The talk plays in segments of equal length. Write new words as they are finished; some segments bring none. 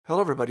Hello,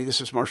 everybody. This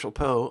is Marshall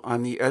Poe.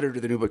 I'm the editor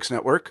of the New Books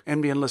Network.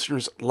 NBN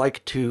listeners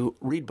like to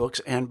read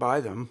books and buy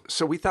them.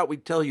 So we thought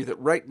we'd tell you that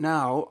right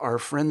now, our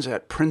friends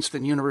at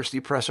Princeton University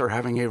Press are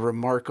having a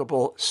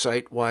remarkable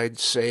site-wide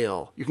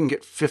sale. You can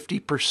get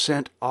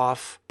 50%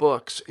 off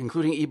books,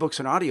 including ebooks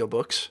and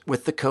audiobooks,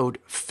 with the code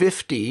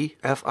 50,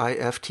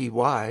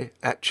 F-I-F-T-Y,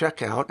 at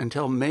checkout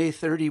until May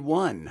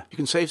 31. You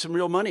can save some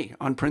real money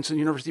on Princeton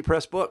University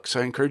Press books.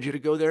 I encourage you to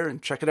go there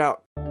and check it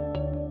out.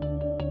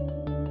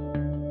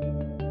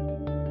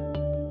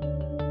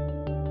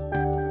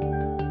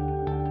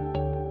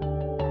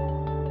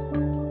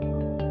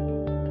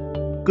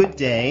 Good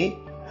day.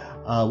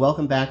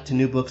 Welcome back to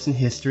New Books in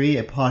History,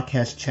 a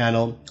podcast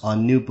channel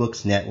on New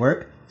Books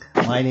Network.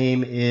 My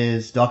name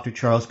is Dr.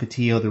 Charles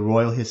Coutinho of the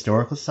Royal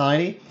Historical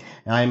Society,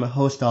 and I am a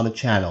host on the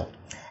channel.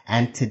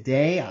 And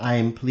today I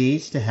am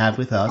pleased to have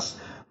with us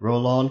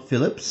Roland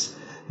Phillips.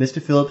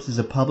 Mr. Phillips is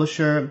a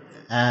publisher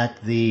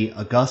at the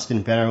august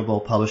and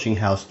venerable publishing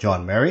house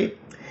John Murray.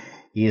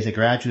 He is a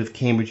graduate of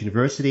Cambridge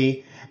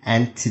University,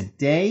 and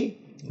today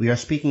we are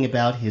speaking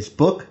about his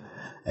book,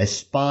 A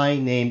Spy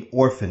Named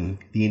Orphan,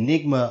 The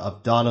Enigma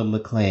of Donald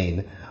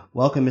Maclean.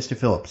 Welcome, Mr.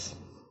 Phillips.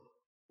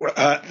 Well,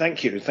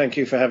 thank you. Thank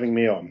you for having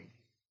me on.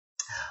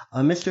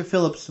 Mr.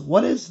 Phillips,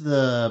 what is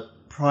the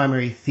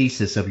primary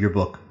thesis of your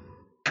book?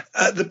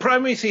 The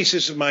primary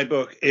thesis of my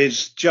book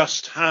is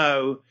just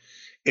how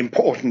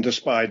important a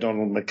spy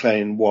Donald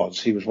Maclean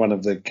was. He was one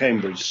of the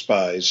Cambridge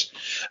spies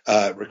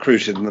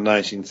recruited in the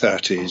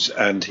 1930s,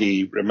 and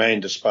he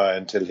remained a spy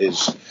until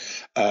his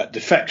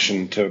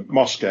defection to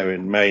Moscow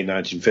in May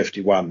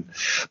 1951.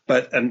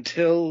 But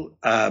until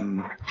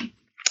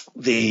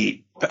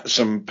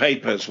some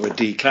papers were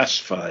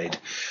declassified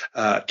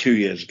 2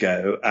 years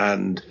ago,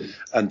 and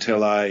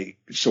until I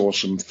saw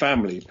some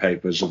family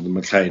papers of the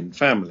Maclean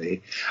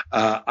family,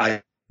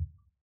 I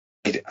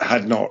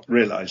had not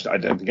realized, I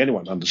don't think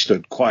anyone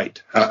understood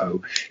quite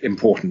how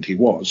important he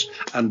was,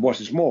 and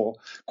what is more,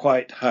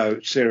 quite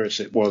how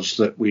serious it was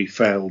that we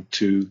failed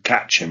to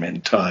catch him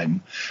in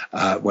time,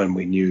 when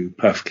we knew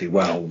perfectly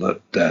well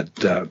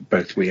that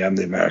both we and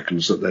the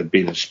Americans, that there'd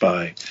been a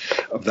spy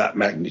of that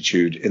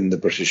magnitude in the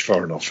British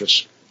Foreign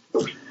Office.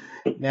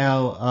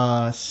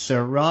 Now,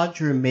 Sir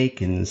Roger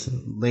Makins,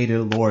 later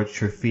Lord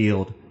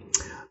Sherfield,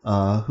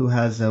 who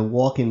has a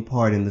walk-in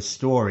part in the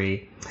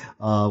story,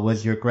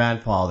 was your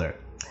grandfather.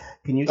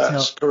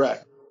 That's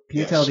correct. Can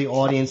you tell the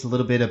audience a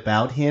little bit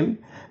about him?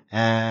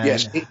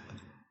 Yes,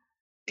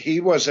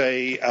 he was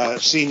a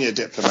senior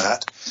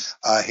diplomat.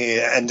 He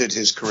ended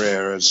his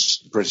career as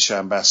British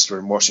ambassador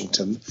in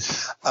Washington.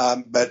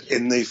 But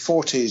in the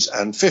 40s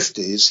and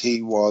 50s,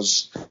 he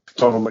was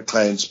Donald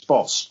Maclean's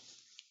boss.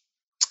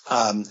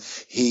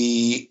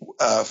 He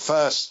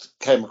first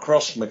came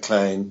across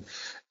Maclean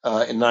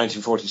in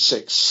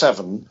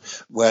 1946-7,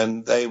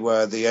 when they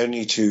were the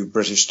only two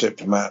British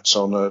diplomats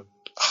on a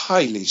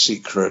highly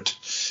secret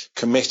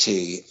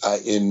committee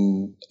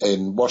in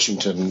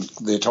Washington,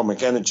 the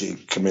Atomic Energy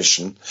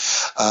Commission,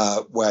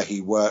 where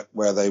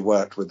they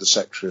worked with the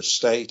Secretary of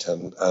State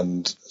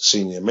and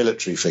senior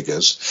military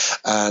figures,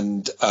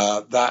 and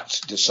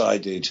that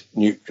decided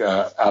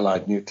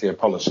Allied nuclear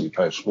policy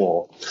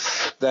post-war.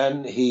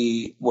 Then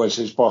he was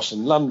his boss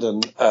in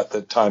London at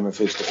the time of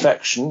his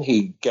defection.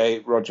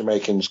 Roger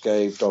Makins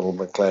gave Donald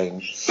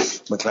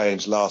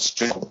Maclean's last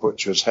job,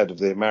 which was head of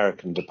the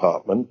American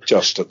department,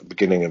 just at the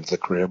beginning of the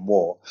Korean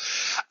War,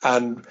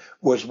 and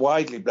was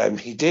widely blamed.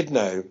 He did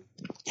know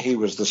he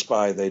was the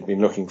spy they'd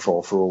been looking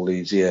for all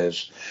these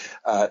years,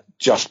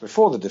 just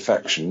before the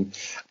defection,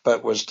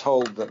 but was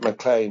told that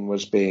Maclean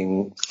was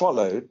being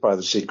followed by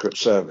the Secret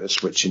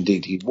Service, which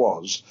indeed he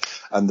was,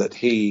 and that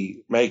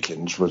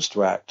Makins, was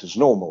to act as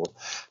normal.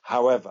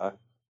 However,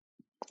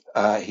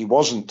 he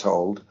wasn't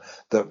told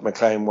that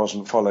Maclean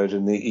wasn't followed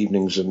in the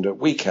evenings and at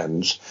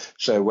weekends.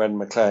 So when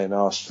Maclean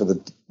asked for the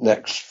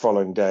next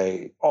following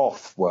day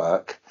off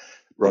work,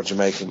 Roger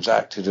Makins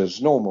acted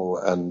as normal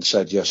and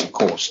said, yes, of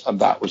course. And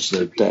that was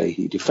the day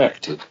he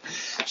defected.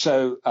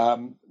 So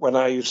when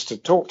I used to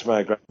talk to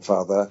my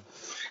grandfather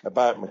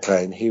about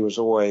Maclean, he was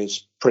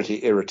always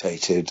pretty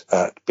irritated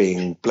at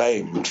being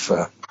blamed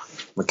for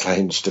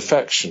Maclean's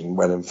defection,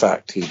 when in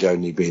fact he'd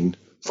only been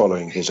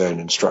following his own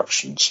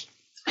instructions.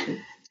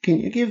 Can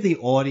you give the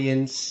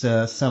audience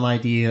some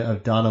idea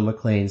of Donald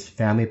Maclean's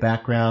family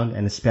background,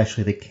 and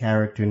especially the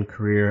character and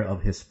career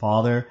of his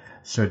father,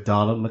 Sir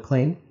Donald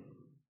Maclean?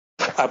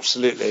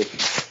 Absolutely.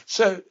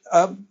 So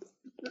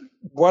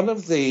one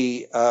of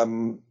the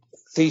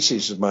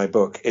theses of my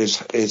book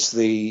is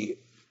the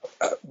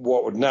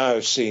what would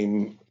now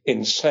seem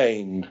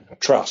insane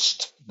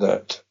trust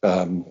that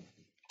the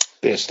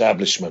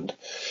establishment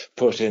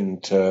put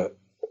into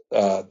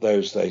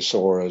those they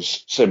saw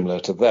as similar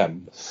to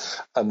them.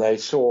 And they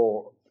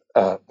saw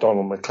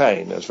Donald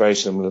Maclean as very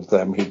similar to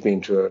them. He'd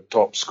been to a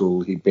top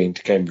school, he'd been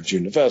to Cambridge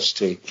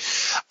University,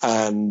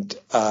 and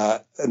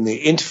in the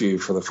interview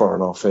for the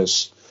Foreign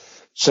Office,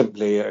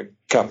 simply a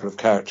couple of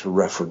character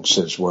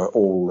references were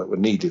all that were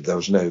needed. There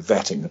was no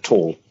vetting at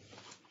all.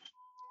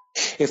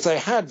 If they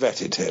had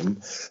vetted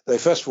him, they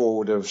first of all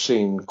would have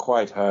seen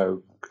quite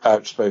how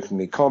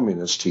outspokenly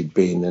communist he'd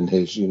been in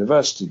his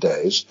university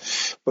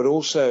days, but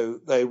also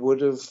they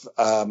would have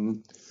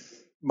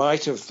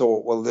might have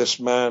thought, well, this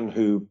man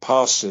who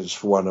passes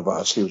for one of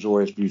us, he was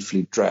always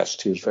beautifully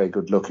dressed, he was very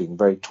good looking,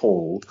 very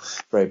tall,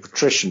 very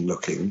patrician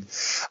looking.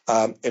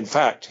 In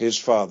fact, his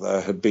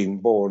father had been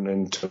born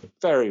into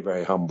very,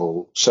 very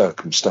humble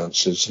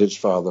circumstances. His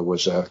father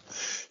was a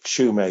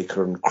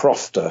shoemaker and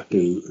crofter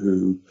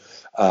who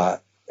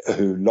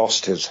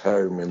lost his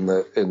home in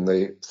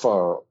the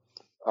far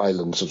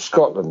islands of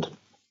Scotland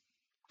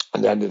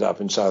and ended up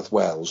in South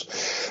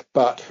Wales,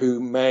 but who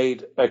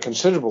made a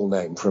considerable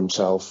name for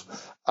himself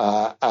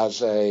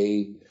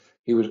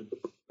he was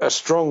a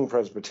strong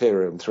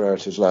Presbyterian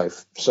throughout his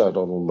life, Sir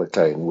Donald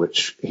Maclean,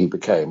 which he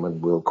became,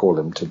 and we'll call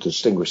him to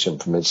distinguish him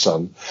from his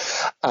son,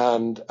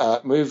 and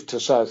moved to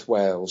South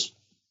Wales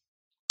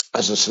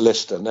as a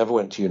solicitor, never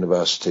went to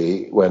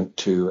university, went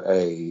to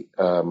a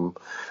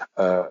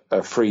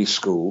free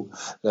school,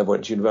 never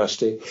went to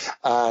university,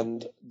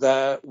 and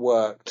there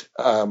worked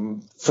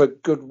for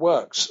good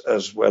works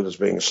as well as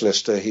being a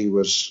solicitor. He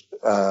was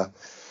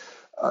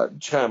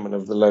chairman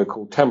of the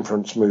local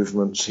temperance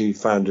movements. He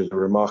founded a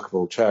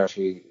remarkable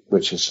charity,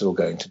 which is still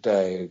going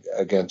today,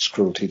 against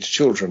cruelty to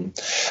children,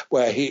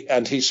 where he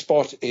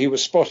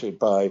was spotted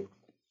by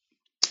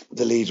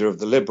the leader of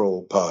the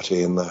Liberal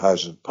Party in the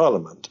House of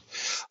Parliament,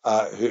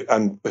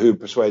 who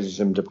persuaded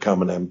him to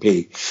become an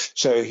MP.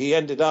 So he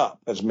ended up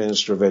as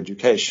Minister of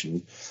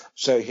Education.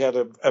 So he had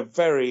a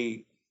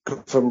very,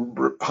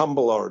 from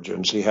humble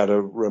origins, he had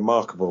a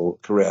remarkable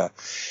career.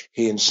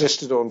 He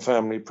insisted on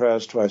family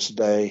prayers twice a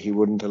day. He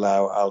wouldn't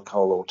allow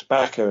alcohol or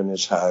tobacco in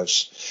his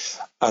house.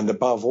 And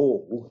above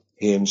all,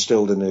 he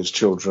instilled in his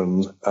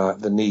children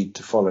the need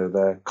to follow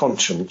their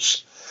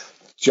conscience.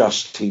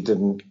 Just he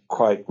didn't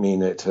quite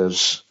mean it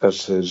as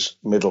his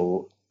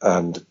middle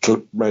and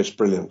most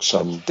brilliant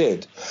son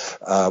did,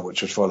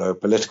 which was follow a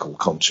political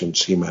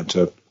conscience. He meant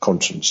a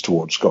conscience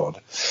towards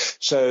God.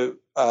 So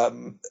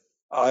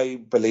I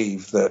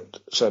believe that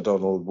Sir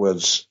Donald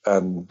was,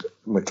 and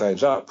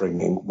Maclean's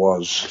upbringing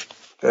was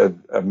a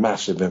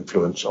massive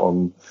influence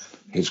on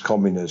his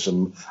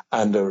communism,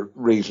 and a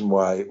reason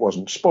why it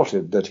wasn't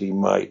spotted that he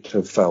might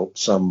have felt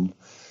some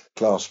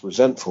class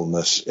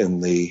resentfulness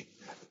in the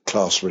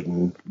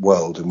class-ridden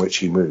world in which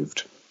he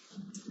moved.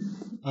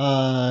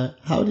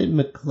 How did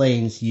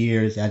Maclean's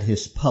years at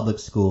his public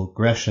school,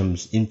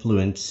 Gresham's,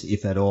 influence,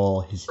 if at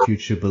all, his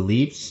future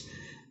beliefs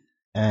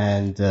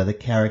and his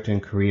character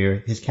and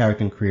career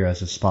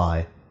as a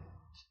spy?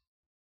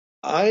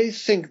 I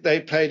think they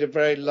played a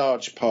very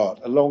large part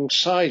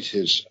alongside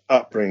his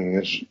upbringing,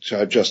 as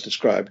I've just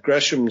described.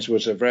 Gresham's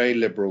was a very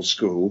liberal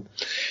school.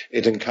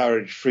 It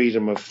encouraged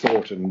freedom of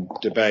thought and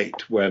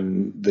debate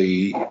when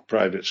the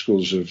private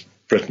schools of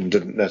Britain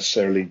didn't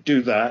necessarily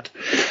do that.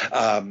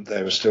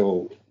 They were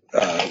still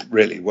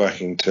really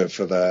working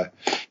for their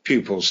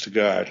pupils to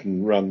go out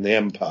and run the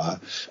empire,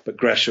 but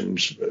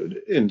Gresham's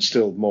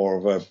instilled more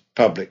of a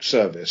public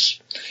service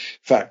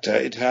factor.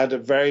 It had a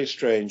very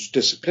strange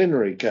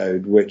disciplinary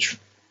code, which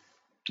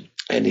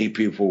any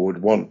pupil would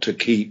want to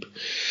keep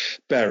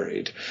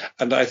buried.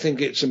 And I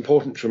think it's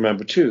important to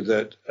remember, too,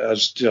 that,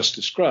 as just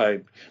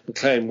described,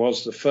 Maclean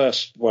was the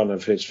first one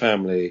of his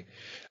family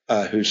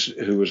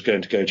who was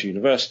going to go to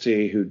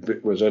university, who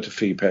was at a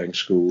fee-paying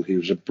school. He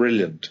was a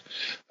brilliant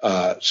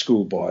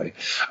schoolboy.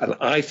 And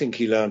I think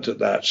he learned at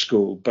that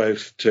school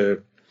both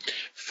to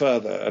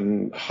further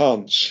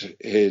enhance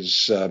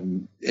his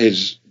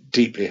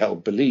deeply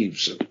held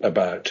beliefs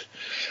about,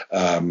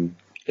 in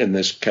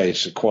this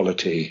case,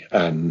 equality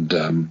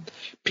and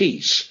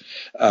peace,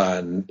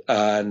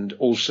 and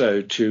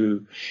also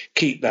to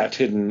keep that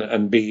hidden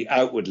and be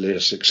outwardly a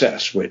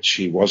success, which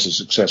he was a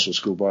successful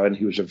schoolboy, and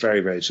he was a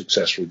very, very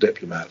successful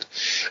diplomat.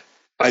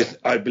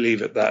 I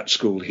believe at that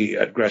school,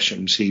 at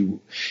Gresham's,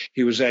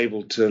 he was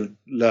able to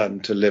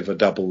learn to live a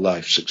double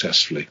life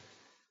successfully.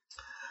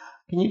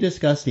 Can you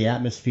discuss the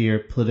atmosphere,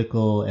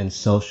 political and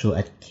social,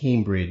 at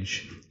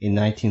Cambridge in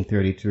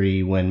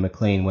 1933 when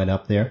Maclean went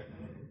up there?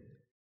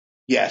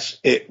 Yes,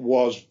 it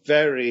was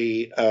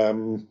very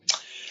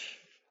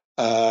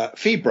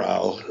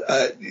febrile.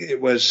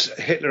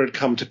 Hitler had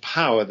come to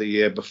power the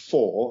year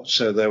before,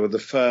 so there were the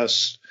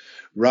first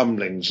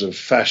rumblings of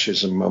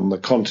fascism on the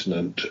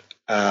continent.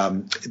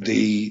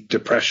 The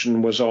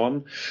Depression was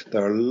on.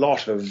 There were a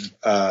lot of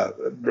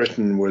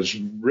Britain was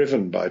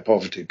riven by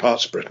poverty.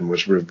 Parts of Britain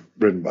was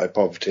riven by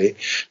poverty,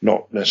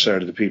 not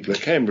necessarily the people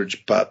at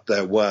Cambridge, but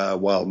there were,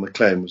 while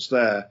Maclean was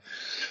there,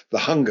 the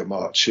hunger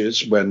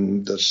marches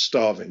when the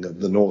starving of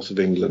the north of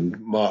England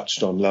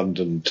marched on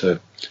London to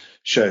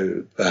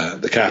show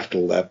the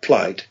capital their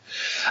plight.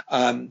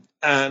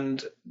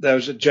 And there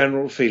was a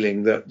general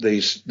feeling that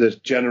the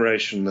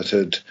generation that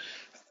had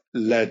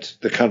led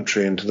the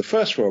country into the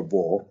First World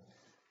War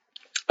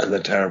and the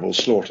terrible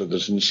slaughter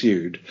that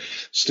ensued,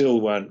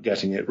 still weren't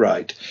getting it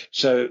right.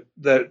 So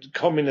the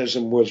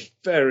communism was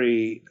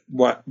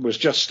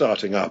just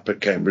starting up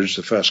at Cambridge.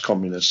 The first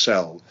communist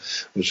cell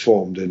was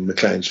formed in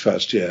Maclean's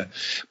first year,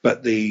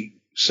 but the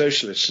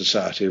Socialist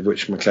Society, of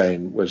which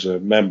Maclean was a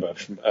member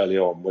from early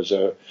on, was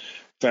a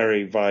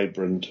very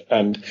vibrant,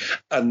 and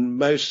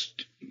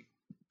most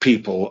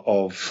people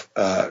of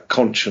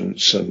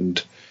conscience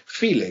and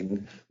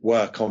feeling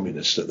were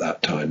communist at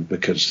that time,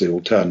 because the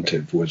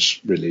alternative was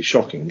really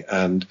shocking.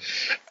 And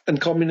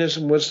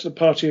communism was the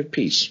party of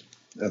peace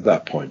at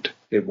that point.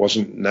 It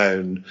wasn't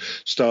known.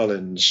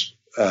 Stalin's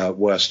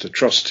worst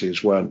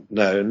atrocities weren't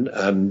known,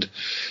 and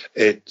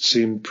it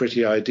seemed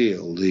pretty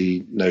ideal,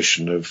 the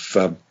notion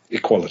of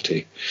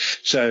equality.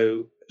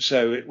 So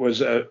it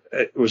was a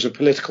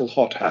political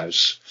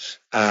hothouse,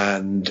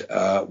 and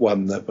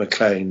one that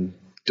Maclean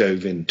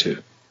dove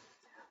into.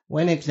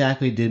 When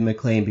exactly did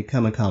Maclean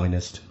become a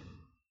communist?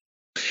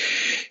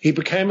 He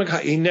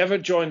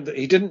didn't join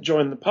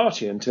the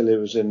party until he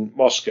was in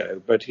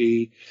Moscow, but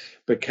he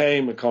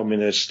became a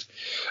communist.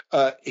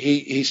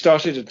 He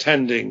started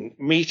attending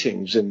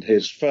meetings in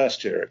his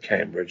first year at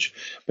Cambridge,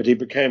 but he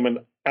became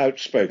an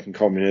outspoken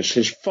communist.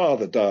 His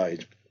father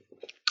died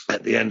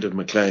at the end of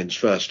Maclean's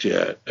first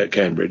year at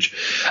Cambridge,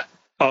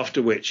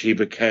 after which he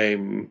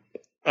became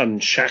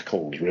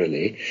unshackled,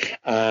 really,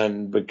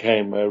 and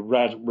became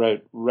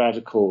wrote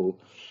radical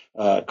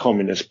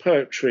communist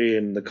poetry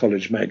in the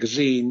college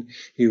magazine.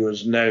 He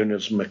was known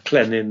as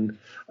Macleanin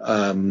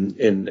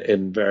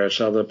in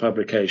various other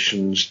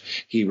publications.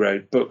 He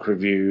wrote book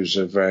reviews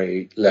of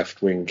very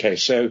left-wing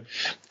case. So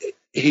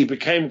he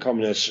became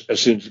communist as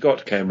soon as he got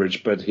to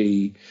Cambridge, but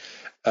he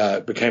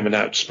became an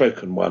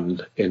outspoken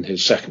one in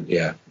his second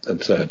year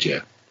and third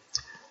year.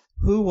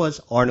 Who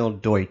was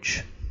Arnold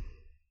Deutsch?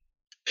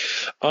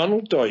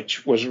 Arnold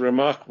Deutsch was a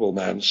remarkable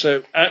man.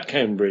 So at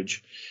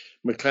Cambridge,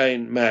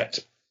 Maclean met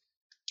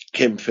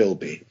Kim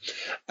Philby,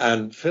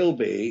 and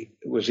Philby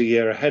was a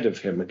year ahead of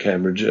him at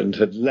Cambridge and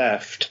had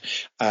left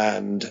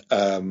and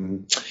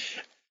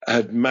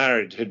had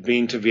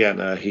been to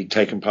Vienna. He'd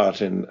taken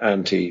part in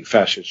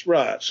anti-fascist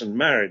riots and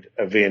married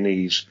a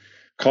Viennese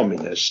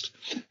communist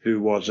who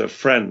was a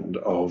friend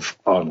of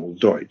Arnold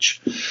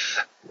Deutsch.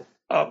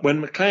 When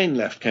Maclean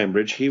left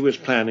Cambridge, he was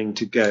planning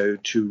to go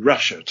to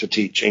Russia to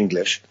teach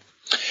English,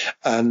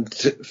 and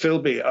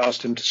Philby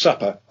asked him to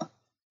supper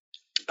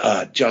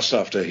just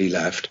after he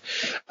left,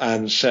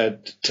 and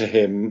said to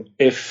him,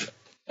 if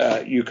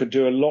you could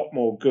do a lot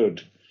more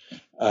good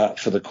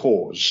for the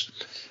cause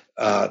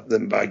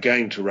than by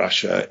going to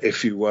Russia,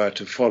 if you were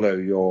to follow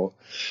your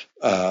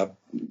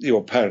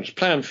parents'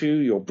 plan for you,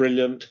 you're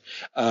brilliant,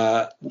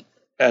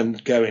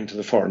 and go into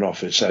the Foreign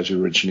Office as you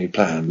originally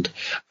planned.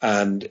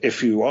 And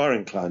if you are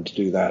inclined to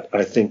do that,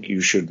 I think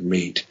you should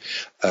meet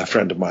a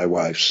friend of my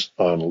wife's,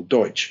 Arnold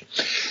Deutsch.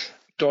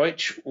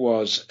 Deutsch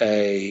was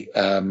a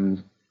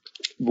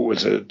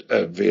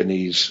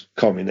Viennese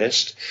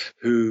communist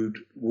who'd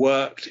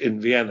worked in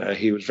Vienna.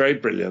 He was very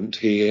brilliant.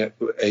 He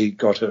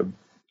got a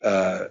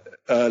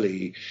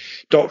early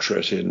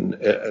doctorate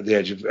at the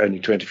age of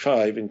only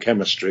 25 in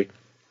chemistry.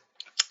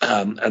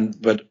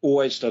 But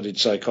always studied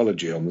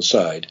psychology on the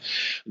side.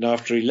 And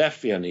after he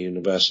left Vienna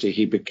University,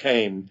 he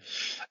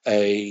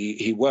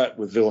worked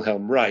with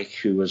Wilhelm Reich,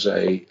 who was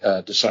a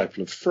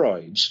disciple of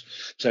Freud's.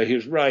 So he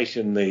was right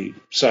in the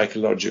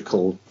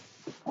psychological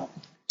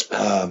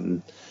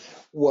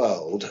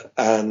world.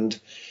 And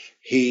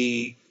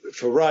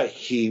for Reich,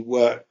 he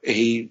ran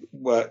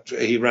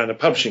a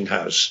publishing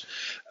house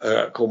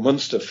called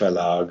Münster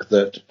Verlag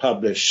that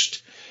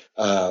published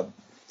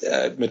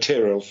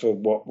material for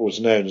what was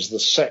known as the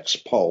Sex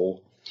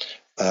Pol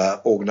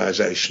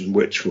organization,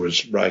 which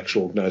was Reich's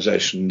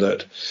organization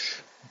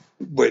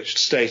which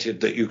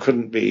stated that you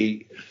couldn't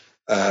be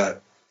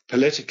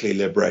politically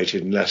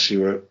liberated unless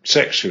you were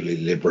sexually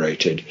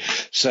liberated.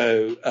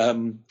 So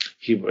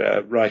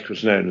Reich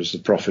was known as the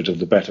prophet of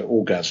the better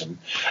orgasm.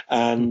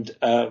 And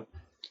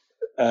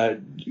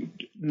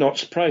not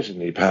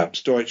surprisingly,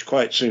 perhaps, Deutsch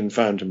quite soon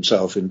found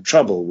himself in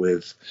trouble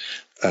with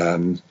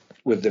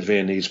the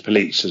Viennese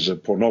police as a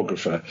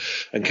pornographer,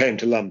 and came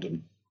to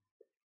London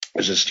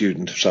as a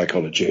student of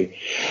psychology.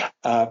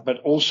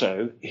 But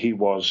also he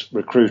was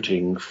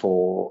recruiting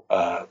for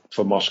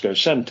Moscow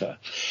Center.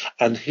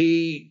 And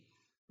he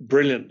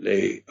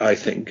brilliantly, I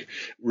think,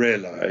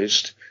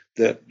 realized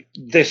that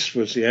this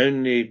was the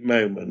only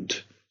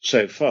moment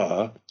so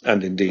far,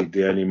 and indeed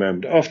the only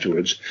moment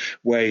afterwards,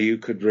 where you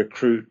could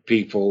recruit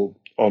people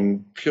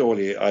on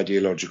purely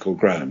ideological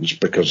grounds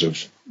because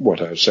of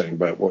what I was saying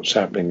about what's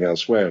happening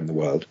elsewhere in the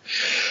world.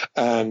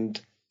 And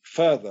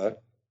further,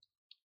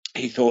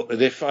 he thought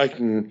that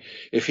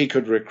if he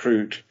could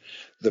recruit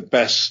the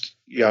best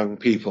young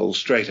people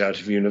straight out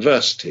of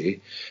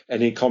university,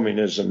 any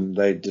communism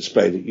they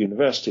displayed at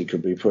university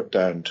could be put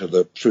down to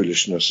the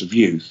foolishness of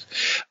youth,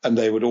 and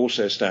they would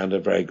also stand a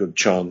very good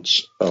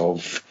chance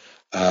of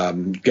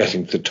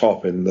getting to the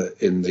top in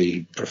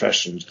the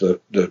professions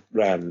that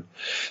ran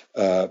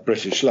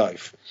British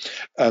life.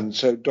 And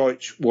so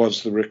Deutsch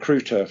was the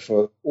recruiter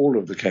for all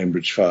of the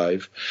Cambridge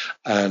Five,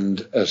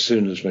 and as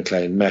soon as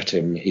Maclean met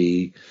him,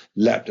 he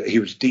leapt. He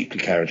was deeply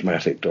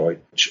charismatic,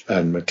 Deutsch,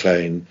 and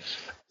Maclean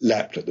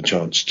leapt at the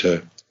chance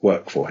to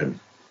work for him.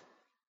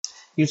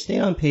 You say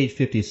on page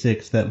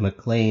 56 that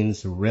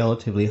Maclean's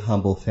relatively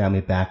humble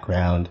family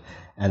background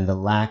and the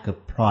lack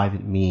of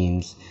private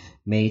means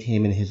made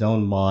him, in his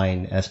own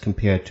mind, as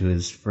compared to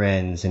his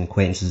friends and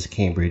acquaintances at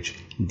Cambridge,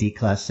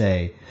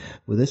 déclassé.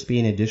 Would this be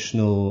an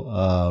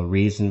additional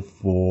reason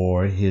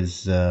for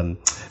his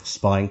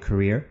spying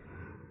career?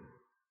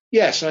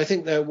 Yes, I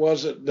think there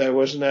was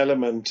an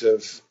element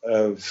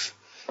of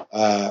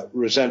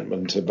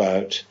resentment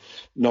about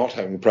not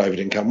having private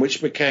income,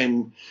 which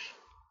became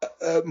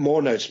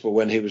more noticeable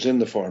when he was in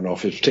the Foreign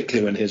Office,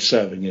 particularly when he was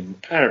serving in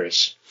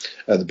Paris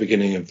at the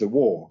beginning of the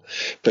war,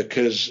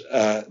 because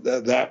at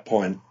that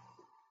point,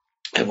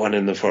 everyone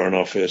in the Foreign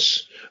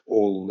Office,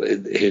 all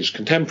his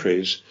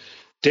contemporaries,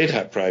 did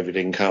have private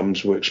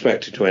incomes, were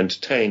expected to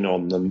entertain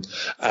on them,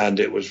 and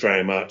it was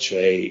very much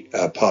a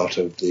part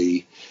of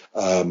the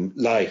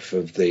life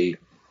of the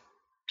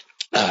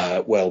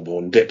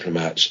well-born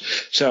diplomats.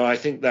 So I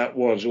think that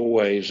was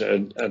always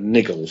a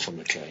niggle for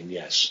Maclean,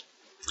 yes.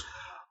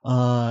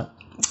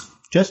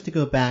 Just to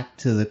go back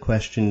to the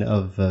question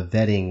of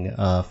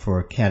vetting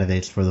for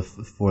candidates for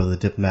the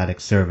diplomatic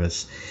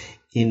service,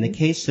 in the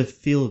case of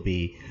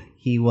Philby,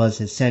 he was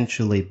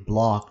essentially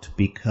blocked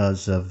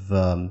because of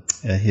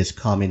his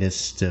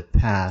communist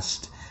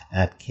past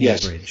at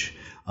Cambridge.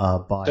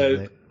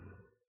 Yes.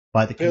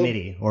 By the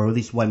committee, or at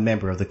least one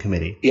member of the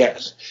committee.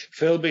 Yes.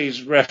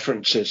 Philby's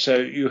references, so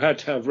you had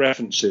to have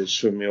references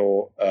from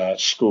your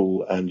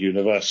school and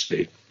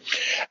university,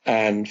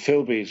 and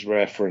Philby's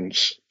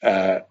reference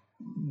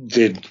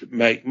did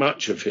make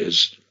much of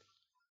his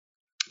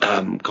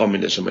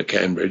communism at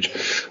Cambridge,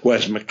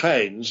 whereas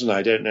Maclean's, and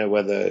I don't know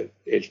whether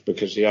it's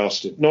because he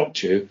asked it not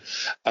to,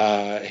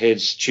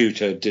 his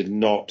tutor did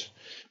not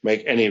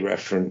make any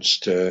reference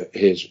to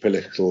his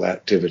political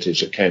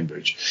activities at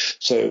Cambridge.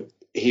 So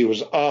he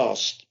was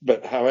asked,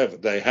 but however,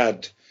 they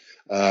had,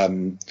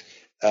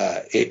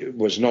 it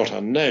was not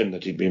unknown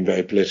that he'd been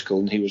very political,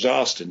 and he was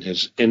asked in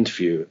his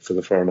interview for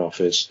the Foreign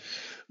Office,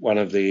 one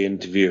of the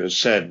interviewers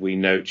said, "We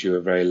note you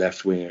are very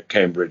left-wing at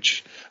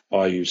Cambridge.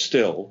 Are you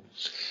still?"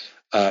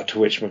 To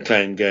which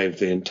Maclean gave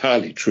the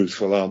entirely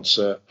truthful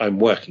answer, "I'm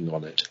working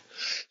on it."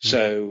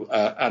 So,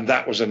 and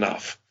that was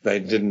enough. They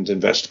didn't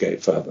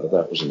investigate further.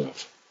 That was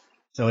enough.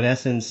 So in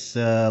essence,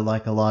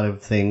 like a lot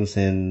of things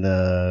in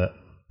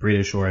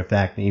British, or in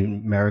fact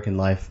even American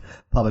life,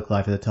 public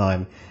life at the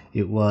time,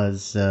 it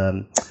was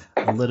a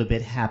little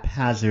bit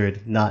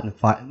haphazard, not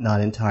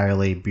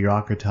entirely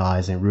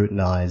bureaucratized and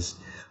routinized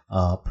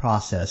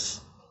process.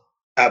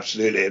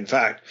 Absolutely. In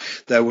fact,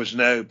 there was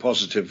no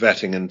positive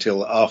vetting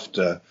until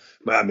after.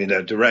 I mean,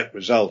 a direct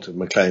result of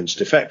Maclean's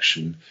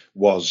defection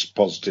was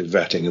positive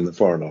vetting in the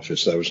Foreign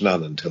Office. There was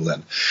none until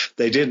then.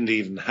 They didn't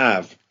even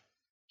have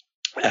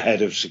a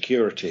head of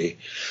security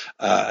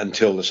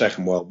until the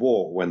Second World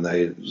War, when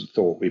they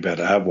thought we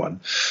better have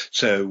one.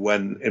 So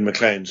when, in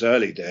Maclean's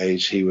early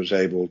days, he was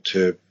able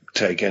to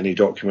take any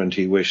document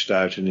he wished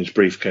out in his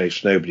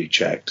briefcase, nobody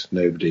checked,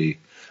 nobody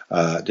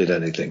did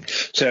anything.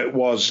 So it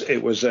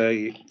was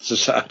a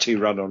society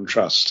run on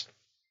trust.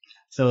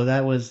 So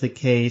that was the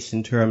case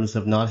in terms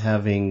of not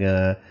having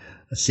a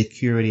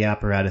security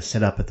apparatus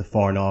set up at the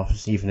Foreign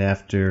Office, even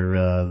after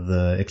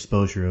the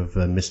exposure of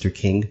Mr.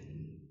 King?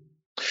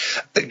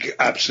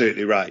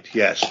 Absolutely right,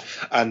 yes.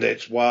 And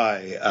it's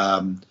why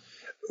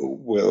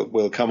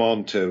we'll come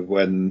on to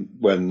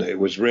when it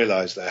was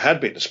realized there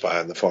had been a spy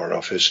in the Foreign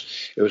Office,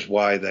 it was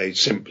why they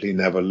simply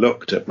never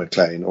looked at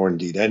Maclean, or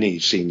indeed any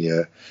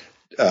senior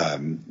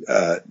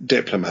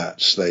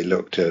diplomats. They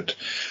looked at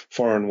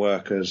foreign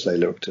workers, they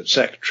looked at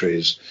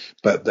secretaries,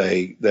 but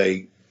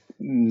they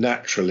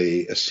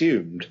naturally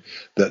assumed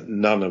that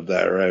none of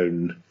their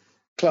own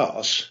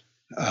class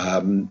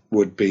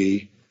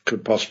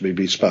could possibly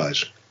be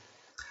spies.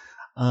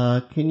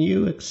 Can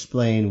you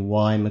explain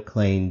why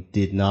Maclean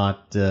did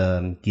not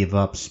give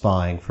up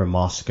spying for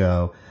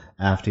Moscow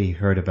after he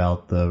heard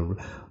about the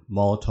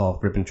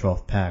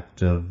Molotov-Ribbentrop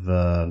Pact of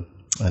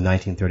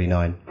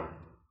 1939?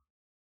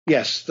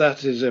 Yes,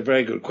 that is a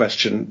very good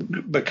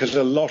question, because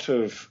a lot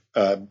of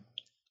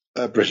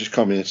British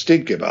communists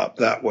did give up.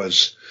 That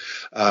was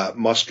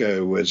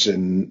Moscow was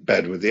in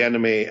bed with the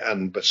enemy,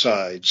 and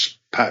besides,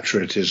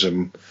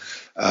 patriotism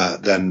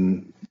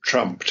then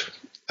trumped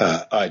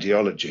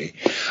ideology.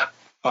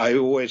 I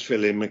always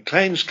feel in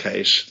Maclean's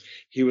case,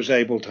 he was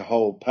able to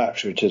hold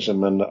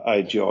patriotism and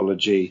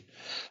ideology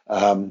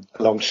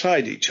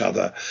alongside each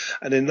other.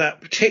 And in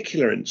that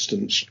particular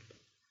instance,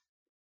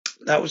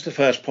 that was the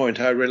first point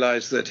I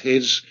realized that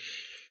his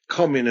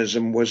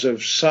communism was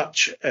of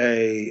such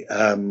a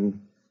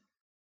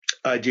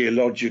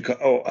ideological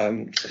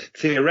or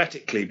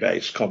theoretically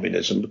based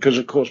communism, because,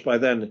 of course, by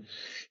then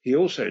he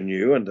also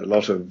knew, and a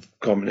lot of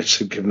communists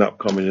had given up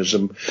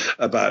communism,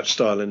 about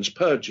Stalin's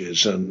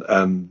purges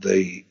and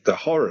the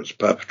horrors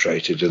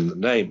perpetrated in the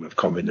name of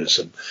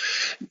communism.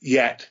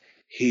 Yet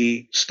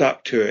he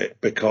stuck to it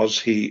because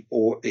he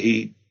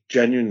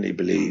genuinely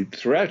believed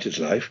throughout his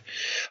life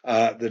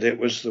that it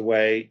was the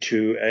way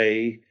to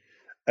a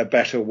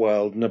better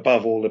world, and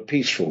above all, a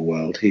peaceful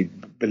world. He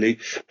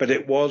believed, but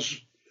it was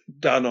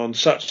done on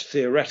such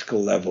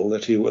theoretical level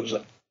that he was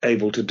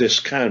able to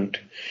discount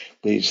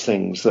these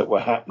things that were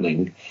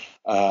happening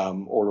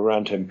all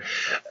around him,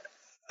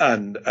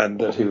 and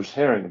that he was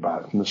hearing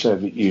about in the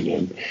Soviet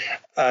Union.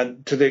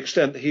 And to the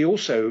extent that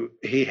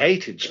he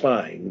hated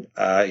spying,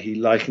 he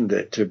likened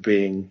it to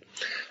being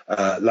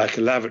like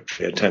a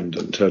lavatory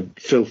attendant, a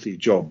filthy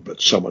job, but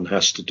someone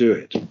has to do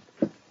it,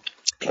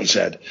 he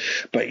said.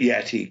 But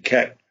yet he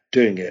kept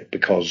doing it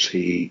because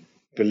he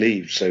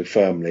believed so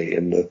firmly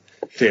in the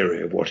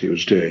theory of what he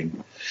was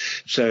doing.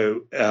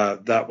 So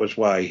that was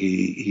why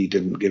he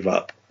didn't give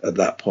up at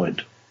that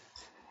point.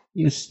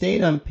 You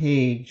state on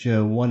page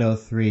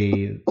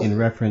 103, in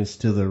reference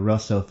to the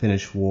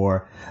Russo-Finnish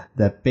War,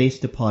 that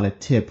based upon a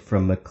tip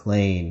from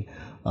Maclean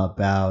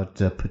about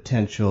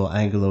potential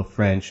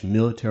Anglo-French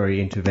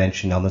military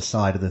intervention on the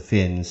side of the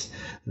Finns,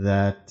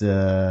 that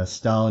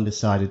Stalin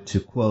decided to,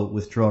 quote,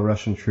 withdraw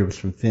Russian troops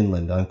from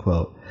Finland,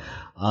 unquote.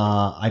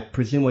 I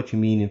presume what you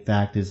mean, in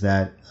fact, is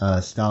that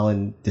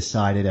Stalin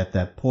decided at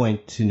that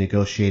point to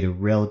negotiate a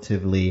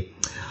relatively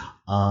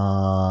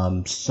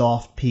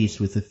soft peace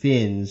with the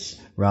Finns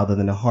rather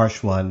than a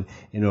harsh one,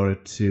 in order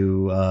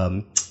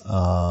to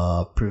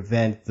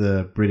prevent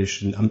the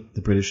British and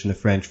the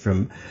French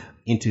from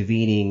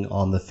intervening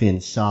on the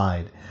Finn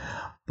side.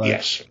 But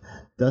yes.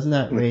 Doesn't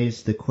that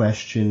raise the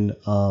question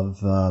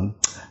of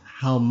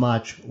how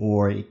much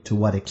or to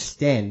what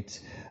extent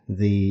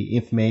the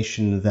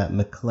information that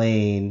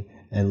Maclean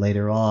and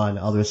later on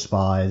other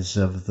spies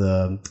of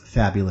the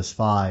Fabulous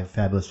Five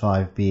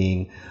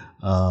being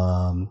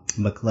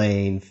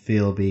Maclean,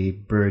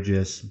 Philby,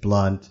 Burgess,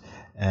 Blunt,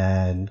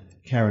 and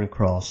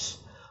Cairncross.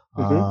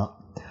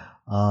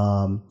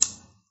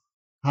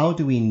 How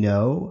do we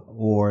know,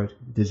 or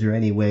is there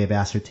any way of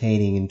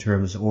ascertaining in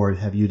terms, or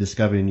have you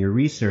discovered in your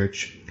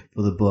research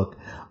for the book,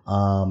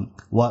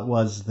 what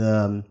was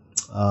the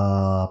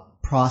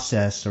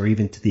process, or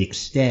even to the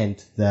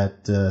extent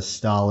that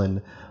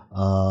Stalin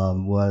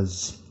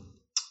was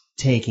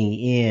taking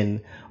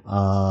in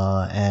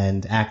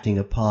and acting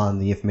upon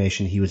the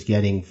information he was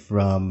getting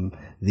from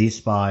these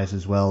spies,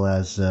 as well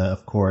as,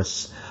 of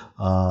course,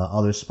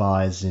 other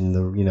spies in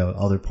the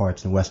other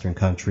parts in Western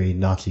country,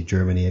 Nazi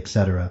Germany,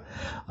 etc.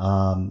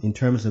 In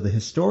terms of the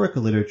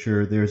historical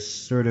literature, there's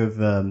sort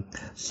of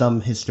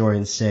some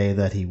historians say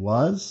that he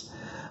was.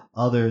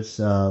 Others,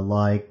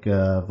 like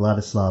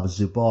Vladislav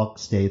Zubok,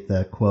 state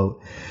that,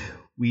 quote,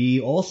 "We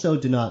also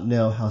do not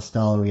know how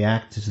Stalin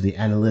reacted to the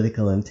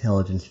analytical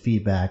intelligence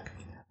feedback,"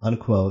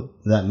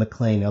 unquote, that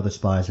Maclean and other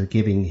spies are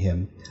giving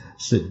him.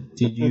 So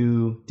did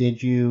you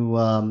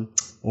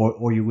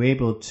or you were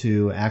able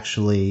to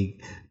actually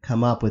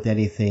come up with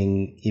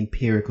anything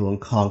empirical and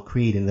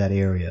concrete in that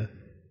area?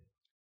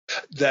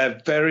 There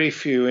are very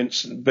few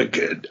instances, but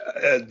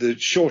the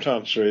short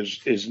answer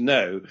is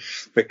no,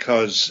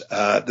 because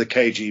the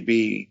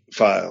KGB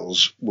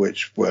files,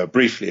 which were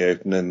briefly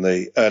open in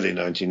the early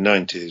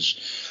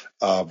 1990s,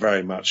 are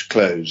very much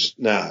closed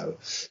now.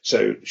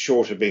 So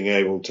short of being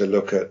able to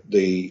look at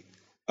the,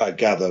 I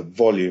gather,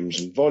 volumes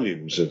and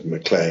volumes of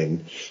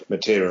Maclean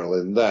material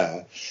in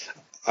there,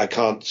 I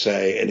can't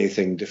say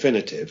anything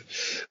definitive.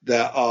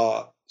 There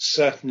are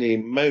certainly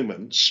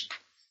moments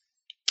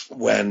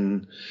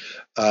when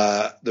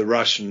the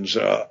Russians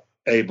are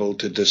able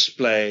to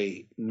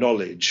display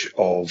knowledge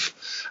of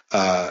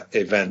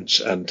events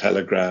and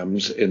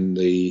telegrams in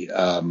the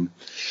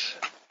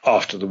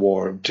after the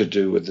war, to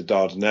do with the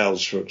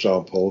Dardanelles, for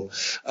example,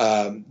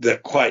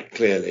 that quite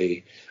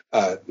clearly,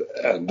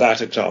 and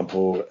that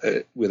example,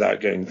 without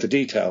going into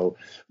detail,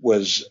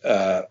 was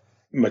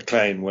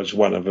Maclean was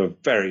one of a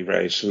very,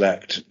 very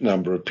select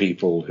number of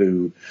people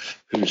who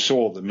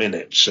saw the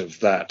minutes of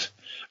that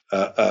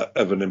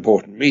of an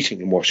important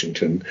meeting in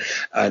Washington,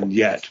 and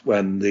yet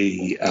when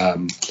the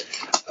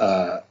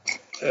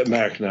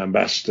American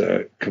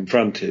ambassador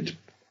confronted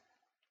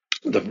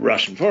the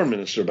Russian foreign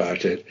minister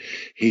about it,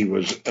 he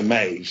was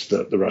amazed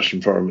that the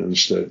Russian foreign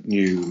minister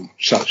knew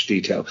such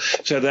detail.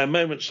 So there are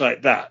moments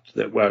like that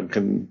one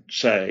can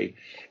say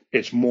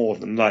it's more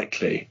than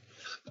likely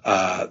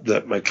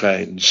that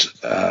Maclean's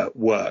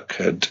work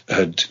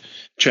had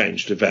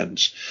changed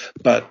events,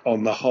 but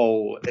on the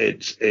whole,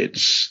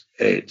 it's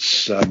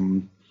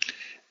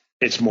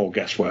more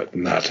guesswork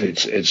than that.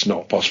 It's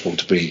not possible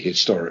to be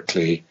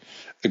historically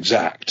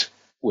exact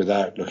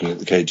without looking at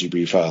the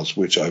KGB files,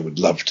 which I would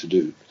love to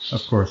do.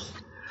 Of course.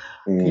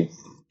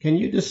 Can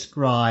you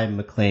describe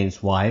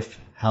Maclean's wife,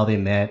 how they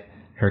met,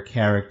 her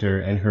character,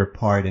 and her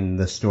part in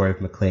the story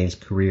of Maclean's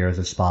career as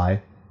a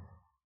spy?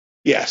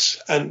 Yes,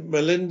 and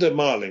Melinda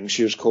Marling,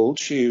 she was called.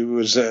 She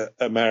was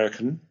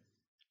American,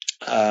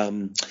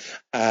 and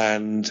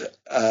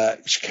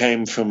she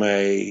came from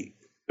a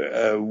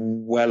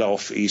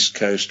well-off East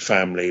Coast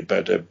family,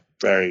 but a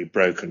very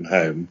broken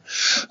home.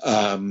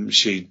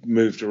 She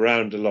moved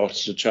around a lot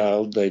as a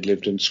child. They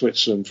lived in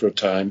Switzerland for a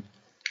time.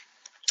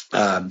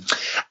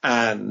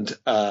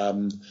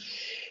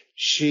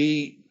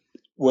 She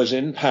was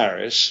in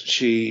Paris.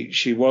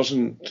 She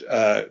wasn't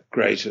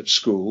great at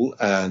school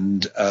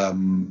and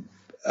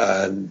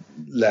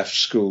left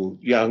school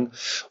young,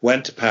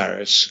 went to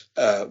Paris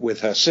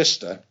with her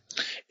sister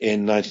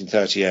in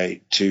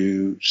 1938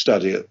 to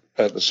study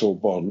at the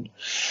Sorbonne.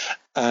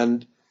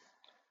 And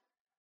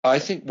I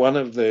think one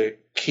of the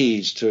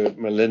keys to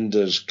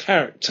Melinda's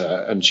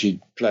character, and she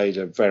played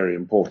a very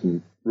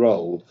important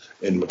role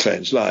in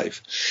Maclean's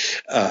life,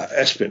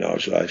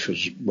 espionage life,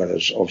 as well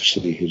as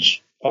obviously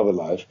his other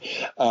life,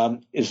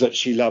 is that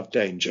she loved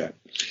danger.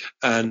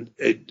 And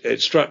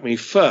it struck me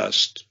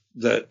first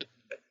that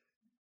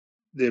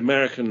the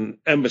American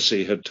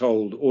embassy had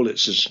told all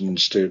its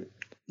citizens to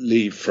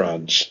leave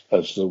France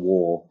as the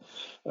war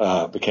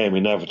became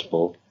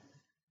inevitable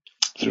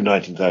through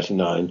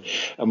 1939.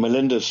 And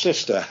Melinda's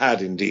sister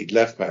had indeed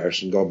left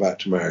Paris and gone back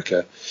to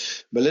America.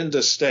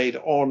 Melinda stayed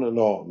on and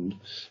on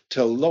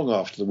till long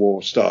after the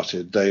war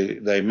started.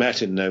 They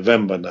met in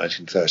November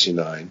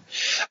 1939,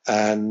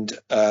 and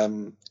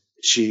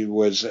she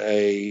was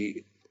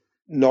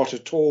not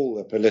at all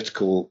a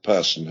political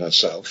person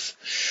herself.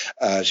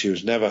 She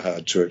was never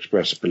heard to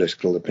express a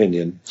political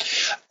opinion.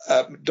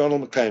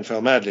 Donald Maclean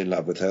fell madly in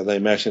love with her. They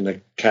met in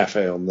a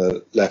cafe on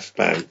the left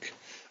bank,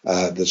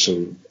 the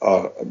sort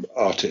of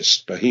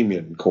artist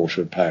bohemian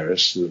quarter of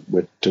Paris,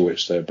 to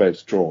which they're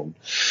both drawn.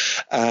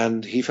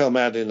 And he fell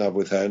madly in love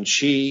with her, and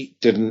she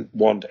didn't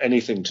want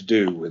anything to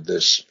do with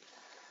this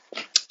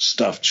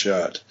stuffed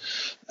shirt,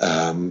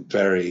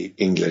 very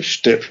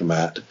English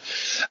diplomat,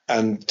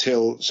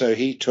 so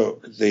he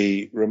took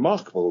the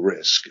remarkable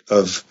risk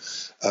of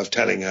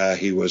telling her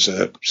he was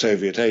a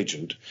Soviet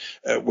agent,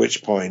 at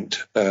which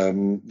point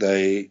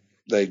they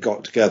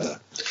got together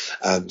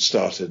and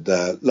started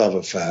their love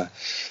affair.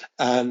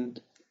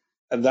 And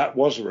that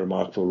was a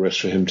remarkable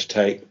risk for him to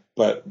take,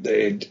 but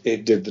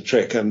it did the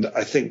trick. And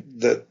I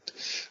think that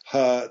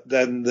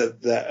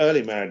their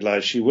early married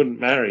life, she wouldn't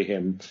marry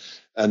him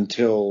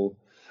until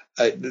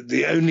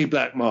the only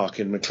black mark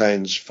in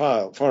Maclean's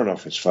Foreign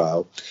Office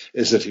file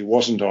is that he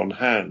wasn't on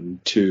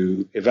hand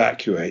to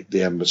evacuate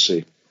the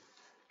embassy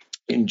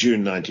in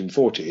June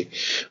 1940,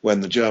 when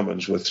the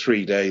Germans were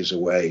 3 days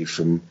away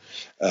from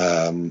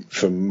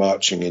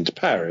marching into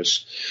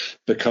Paris,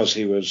 because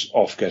he was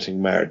off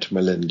getting married to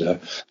Melinda.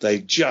 They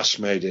just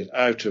made it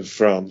out of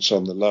France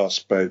on the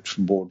last boat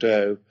from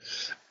Bordeaux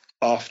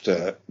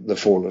after the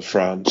fall of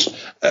France.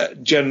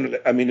 Generally,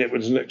 I mean, it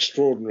was an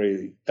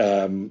extraordinary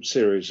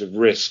series of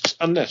risks,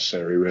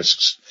 unnecessary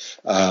risks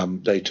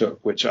they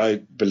took, which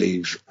I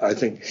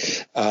think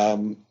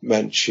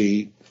meant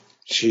she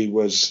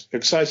was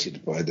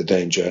excited by the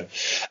danger.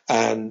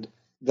 And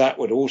that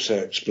would also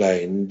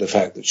explain the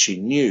fact that she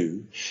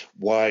knew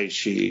why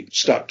she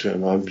stuck to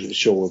him. I'm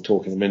sure we'll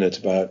talk in a minute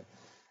about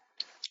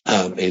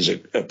his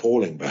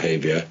appalling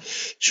behaviour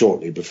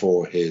shortly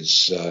before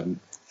his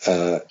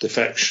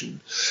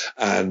defection,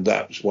 and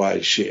that's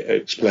why she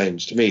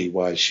explains to me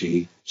why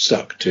she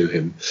stuck to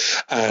him.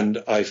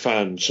 And I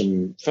found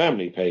some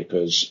family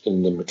papers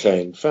in the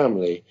Maclean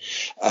family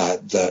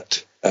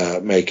that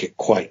make it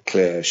quite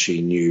clear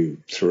she knew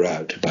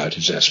throughout about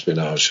his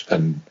espionage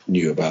and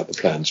knew about the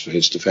plans for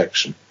his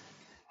defection.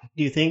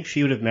 Do you think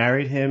she would have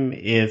married him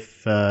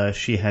if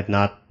she had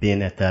not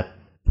been at that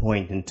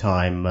point in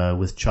time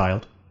with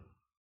child?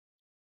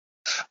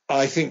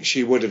 I think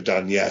she would have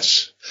done,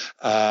 yes.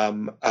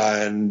 And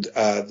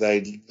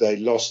they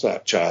lost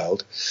that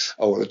child.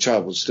 Oh, the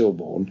child was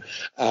stillborn.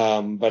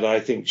 But I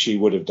think she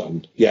would have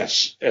done,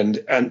 yes.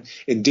 And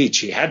indeed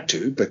she had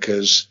to,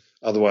 because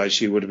otherwise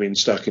she would have been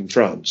stuck in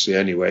France. The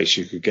only way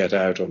she could get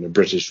out on a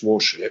British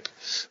warship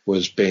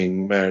was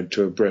being married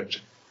to a Brit.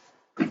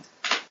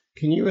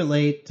 Can you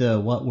relate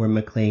what were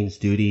Maclean's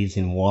duties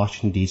in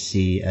Washington,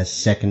 D.C. as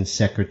second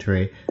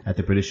secretary at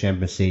the British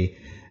Embassy,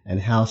 and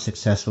how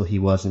successful he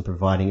was in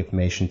providing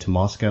information to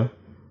Moscow?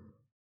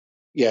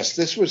 Yes,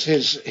 this was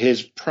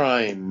his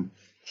prime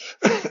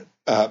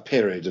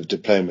period of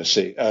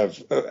diplomacy,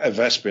 of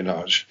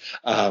espionage,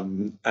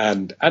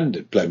 and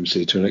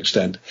diplomacy to an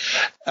extent.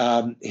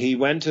 He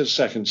went as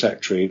second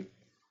secretary,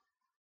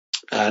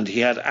 and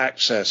he had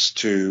access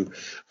to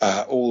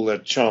all the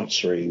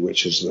chancery,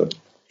 which is the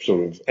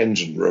sort of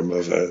engine room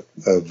of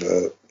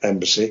a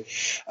embassy,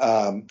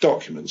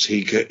 documents.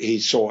 He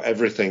saw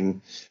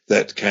everything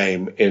that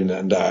came in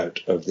and out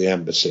of the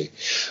embassy,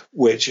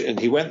 and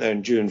he went there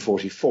in June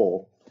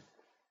 1944,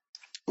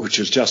 which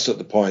was just at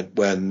the point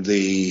when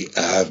the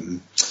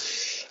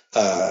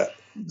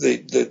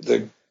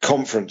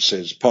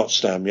conferences,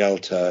 Potsdam,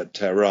 Yalta,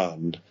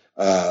 Tehran,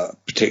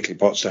 particularly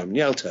Potsdam and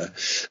Yalta,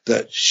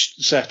 that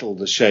settled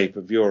the shape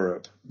of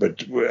Europe,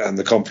 and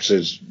the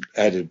conferences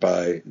headed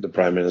by the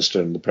Prime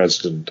Minister and the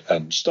President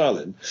and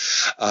Stalin,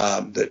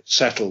 that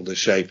settled the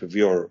shape of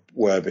Europe,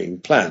 were being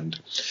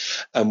planned.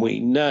 And we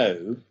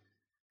know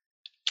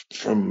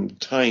from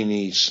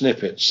tiny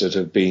snippets that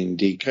have been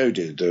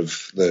decoded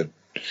of the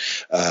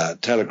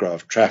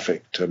telegraph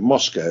traffic to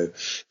Moscow,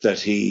 that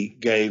he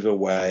gave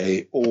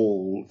away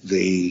all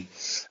the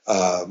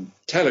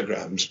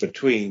telegrams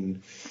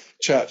between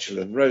Churchill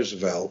and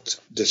Roosevelt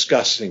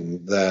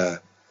discussing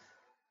their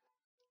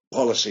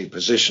policy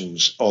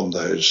positions on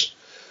those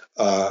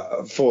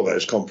for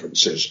those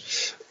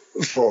conferences.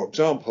 For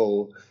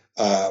example,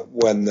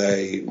 when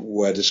they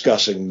were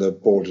discussing the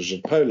borders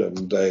of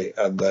Poland,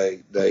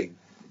 they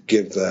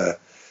give their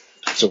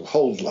sort of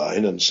hold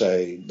line and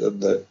say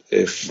that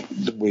if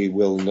we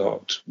will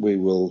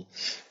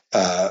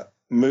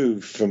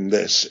move from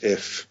this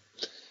if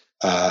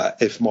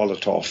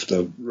Molotov,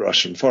 the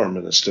Russian foreign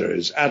minister,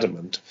 is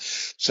adamant.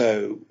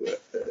 So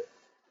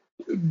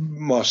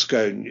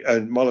Moscow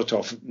and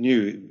Molotov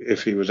knew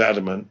if he was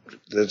adamant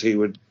that he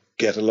would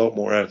get a lot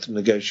more out of the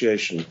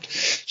negotiation.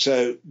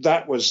 So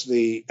that was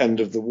the end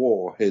of the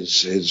war,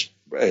 his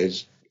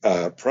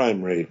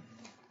primary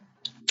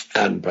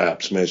and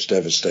perhaps most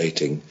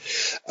devastating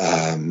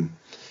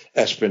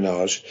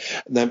espionage.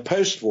 And then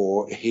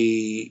post-war,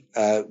 he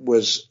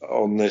was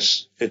on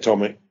this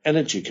Atomic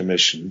Energy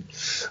Commission,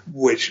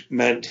 which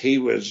meant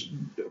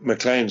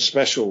Maclean's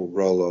special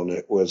role on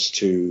it was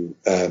to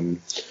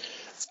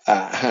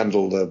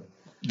handle the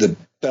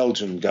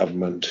Belgian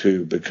government,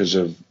 who, because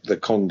of the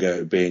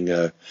Congo being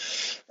a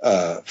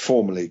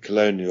formerly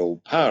colonial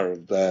power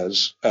of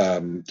theirs,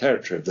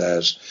 territory of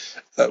theirs,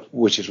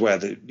 which is where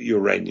the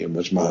uranium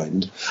was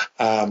mined.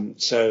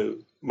 So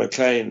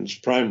Maclean's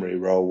primary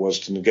role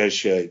was to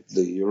negotiate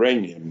the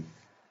uranium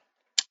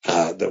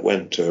that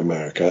went to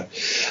America,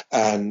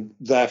 and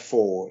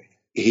therefore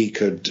he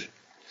could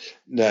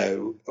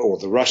know, or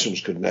the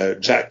Russians could know,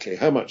 exactly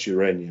how much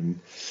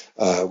uranium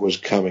was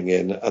coming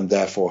in, and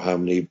therefore how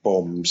many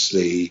bombs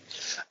the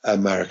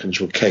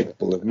Americans were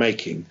capable of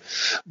making,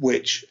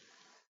 which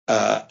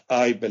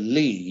I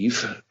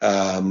believe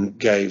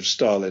gave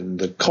Stalin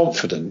the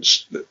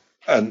confidence,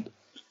 and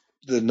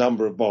the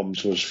number of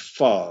bombs was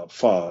far,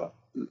 far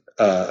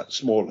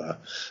smaller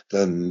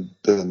than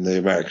the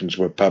Americans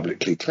were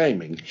publicly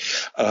claiming.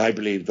 And I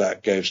believe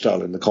that gave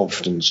Stalin the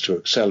confidence to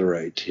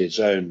accelerate his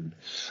own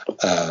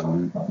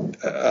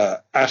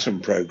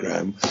atom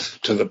program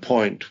to the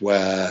point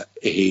where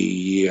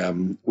he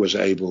was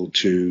able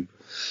to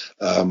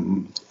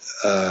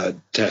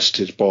test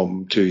his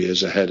bomb 2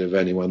 years ahead of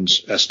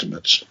anyone's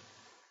estimates.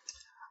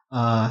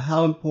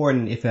 How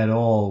important, if at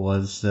all,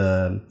 was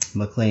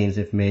Maclean's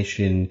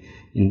information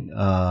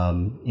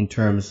in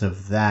terms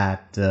of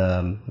that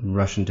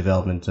Russian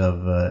development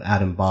of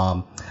atom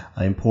bomb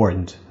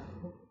important?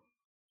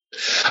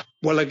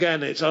 Well,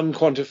 again, it's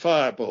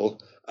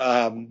unquantifiable,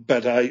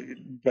 but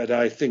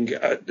I think,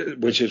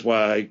 which is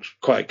why I'm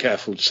quite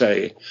careful to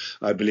say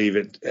I believe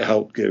it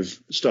helped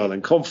give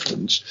Stalin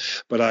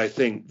confidence. But I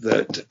think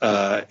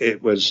that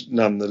it was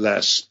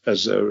nonetheless,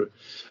 as a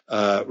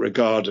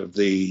regard of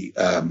the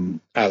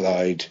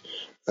Allied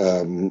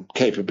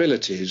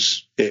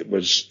capabilities, it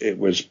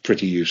was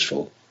pretty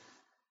useful.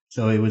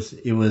 So it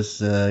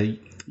was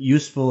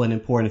useful and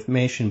important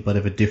information, but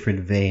of a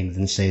different vein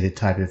than, say, the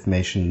type of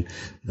information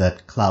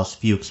that Klaus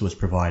Fuchs was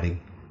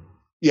providing.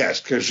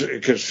 Yes,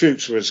 because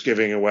Fuchs was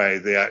giving away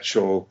the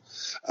actual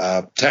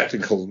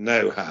technical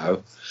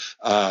know-how.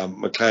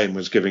 Maclean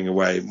was giving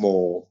away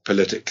more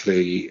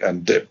politically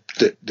and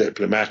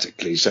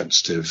diplomatically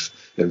sensitive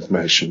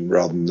information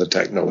rather than the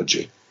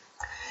technology.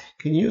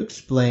 Can you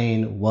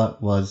explain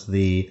what was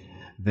the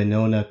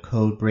Venona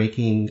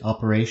code-breaking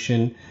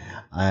operation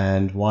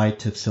and why it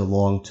took so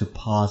long to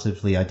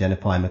positively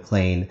identify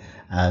Maclean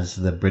as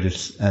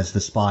the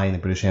spy in the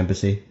British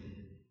Embassy?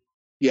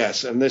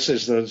 Yes, and this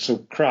is the sort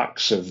of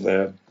crux of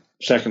the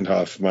second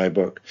half of my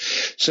book.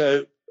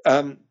 So,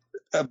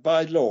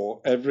 by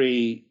law,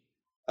 every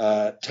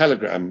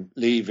telegram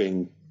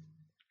leaving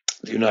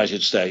the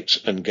United States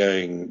and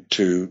going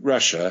to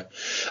Russia,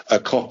 a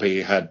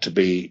copy had to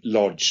be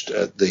lodged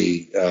at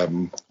the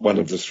one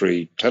of the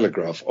three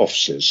telegraph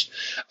offices,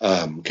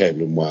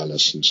 Cable and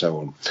Wireless and so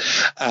on.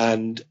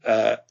 And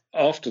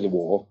after the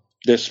war,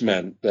 this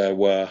meant there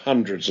were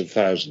hundreds of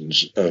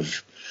thousands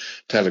of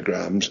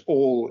telegrams,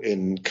 all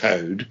in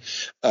code,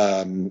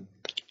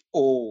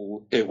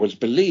 all, it was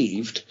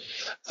believed,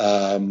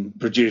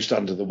 produced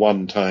under the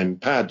one-time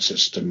pad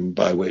system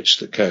by which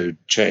the code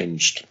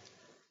changed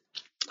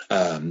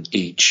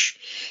each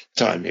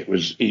time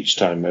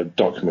a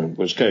document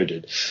was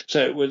coded.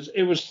 So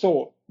it was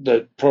thought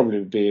that probably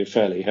would be a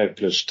fairly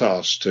hopeless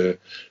task to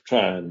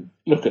try and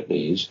look at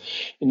these.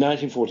 In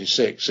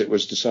 1946, it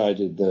was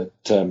decided that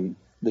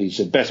these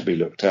had better be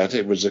looked at.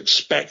 It was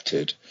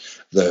expected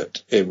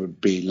that it would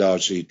be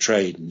largely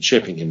trade and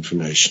shipping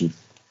information.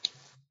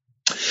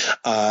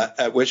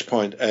 At which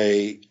point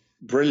a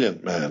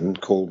brilliant man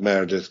called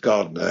Meredith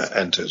Gardner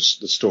enters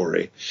the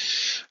story.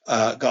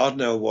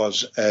 Gardner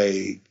was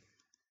a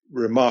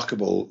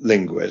remarkable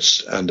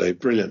linguist and a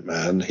brilliant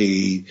man.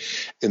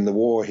 In the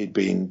war, he'd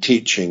been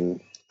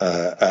teaching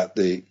at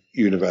the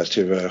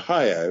University of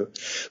Ohio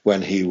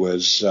when he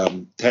was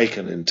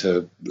taken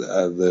into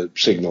the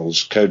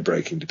signals code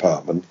breaking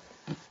department,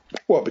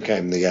 what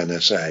became the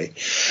NSA.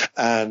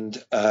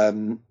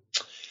 And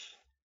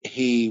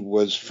he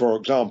was, for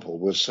example,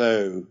 was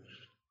so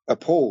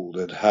appalled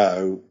at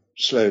how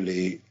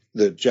slowly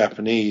the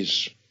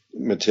Japanese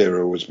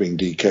material was being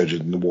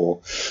decoded in the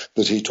war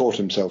that he taught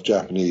himself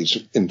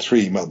Japanese in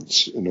 3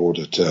 months in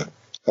order to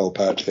help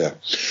out here.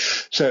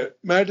 So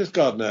Meredith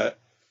Gardner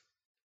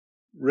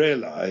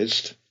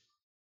realized,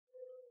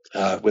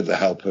 with the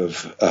help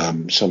of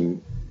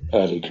some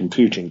early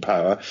computing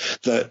power,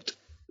 that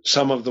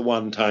some of the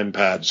one-time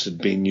pads had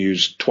been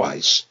used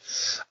twice,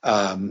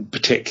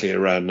 particularly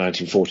around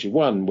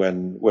 1941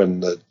 when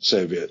the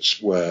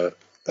Soviets were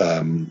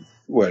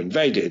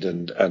invaded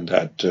and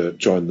had to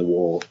join the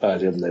war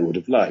earlier than they would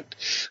have liked.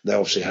 They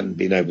obviously hadn't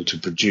been able to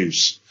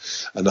produce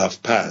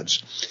enough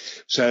pads.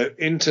 So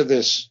into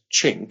this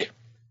chink,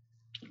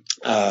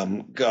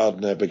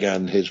 Gardner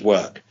began his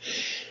work.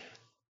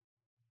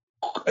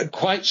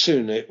 Quite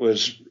soon it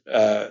was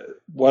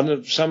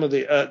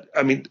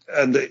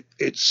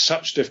it's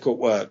such difficult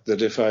work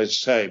that if I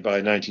say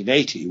by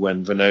 1980,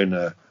 when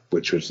Venona,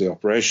 which was the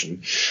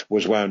operation,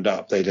 was wound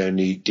up, they'd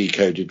only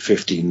decoded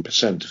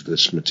 15% of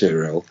this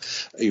material.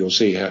 You'll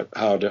see how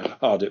hard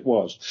it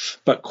was.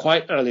 But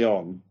quite early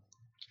on,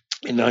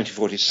 in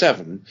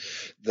 1947,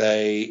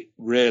 they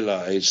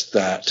realized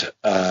that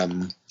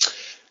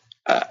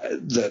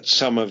that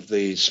some of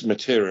these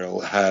material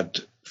had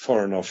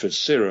Foreign Office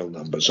serial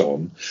numbers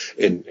on.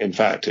 In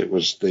fact, it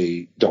was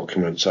the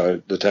documents,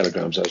 the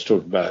telegrams I was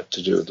talking about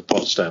to do with the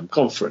Potsdam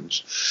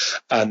Conference.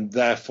 And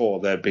therefore,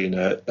 there'd been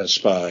a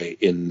spy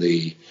in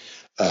the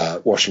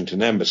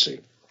Washington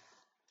Embassy.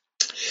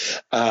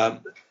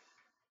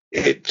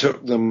 It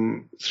took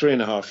them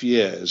 3.5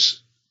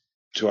 years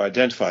to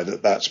identify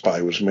that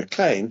spy was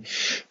Maclean,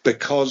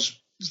 because,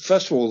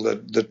 first of all,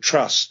 the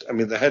trust,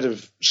 the head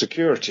of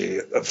security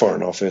at the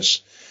Foreign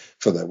Office,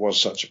 for there was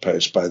such a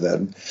post by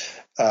then,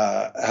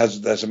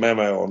 there's a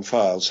memo on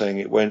file saying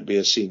it won't be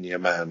a senior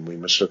man. We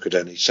must look at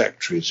any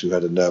secretaries who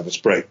had a nervous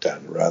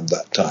breakdown around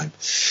that time.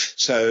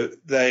 So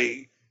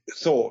they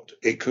thought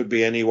it could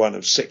be any one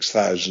of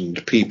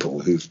 6,000 people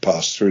who've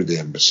passed through the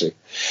embassy,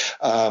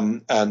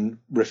 and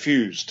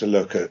refused to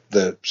look at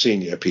the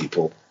senior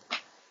people.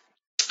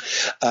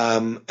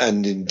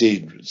 And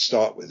indeed, to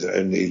start with,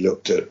 only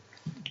looked at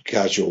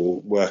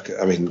casual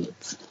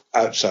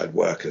outside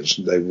workers.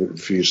 They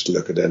refused to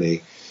look at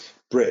any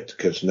Brit,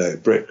 because no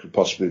Brit could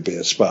possibly be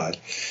a spy.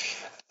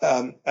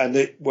 And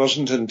it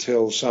wasn't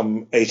until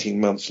some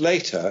 18 months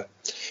later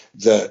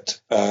that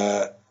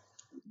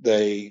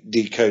they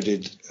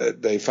decoded,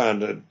 they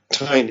found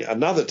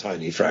another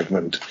tiny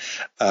fragment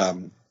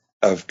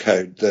of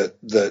code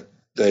that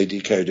they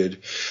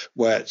decoded,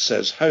 where it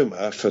says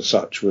Homer, for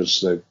such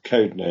was the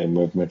code name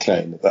of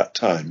Maclean at that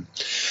time.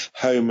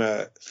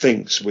 Homer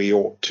thinks we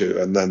ought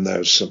to, and then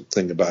there's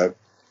something about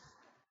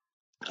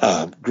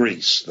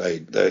Greece.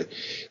 They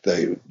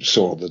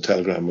saw the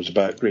telegram was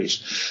about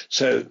Greece.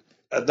 So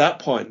at that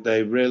point,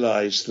 they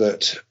realized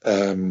that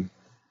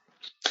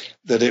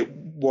that it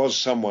was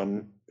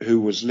someone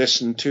who was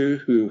listened to,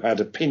 who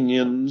had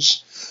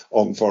opinions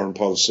on foreign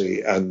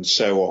policy and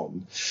so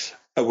on.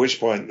 At which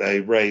point they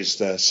raised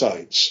their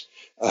sights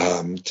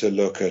to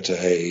look at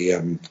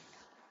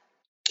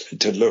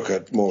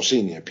more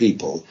senior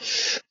people.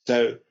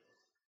 So,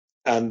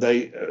 but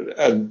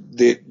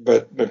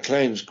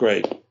Maclean's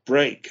great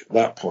break at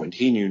that point,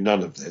 he knew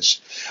none of this,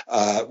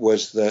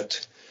 was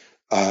that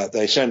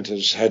they sent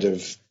as head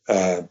of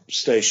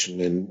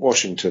station in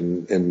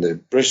Washington, in the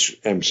British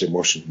Embassy in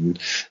Washington,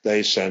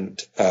 they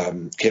sent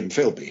Kim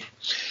Philby.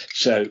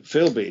 So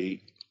Philby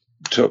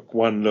took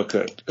one look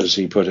at, as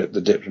he put it,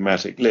 the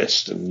diplomatic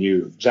list and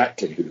knew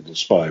exactly who the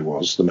spy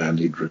was, the man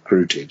he'd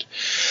recruited,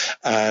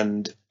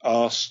 and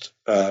asked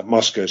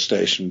Moscow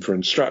Station for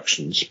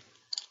instructions.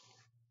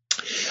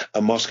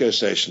 And Moscow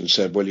Station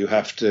said, well,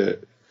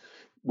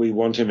 we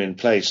want him in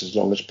place as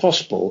long as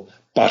possible,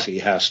 but he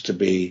has to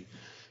be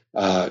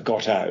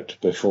got out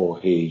before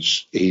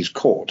he's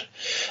caught.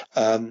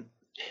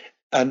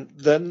 And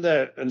then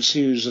there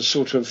ensues a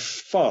sort of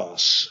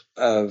farce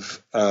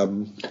of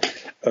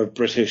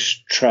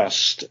British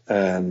trust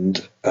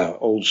and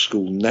old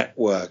school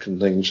network and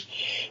things,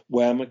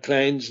 where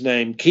Maclean's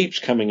name keeps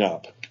coming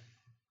up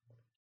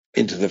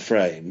into the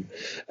frame,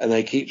 and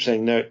they keep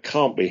saying, no, it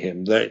can't be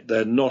him.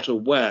 They're not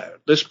aware.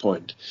 At this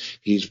point,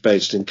 he's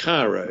based in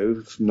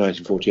Cairo from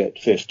 1948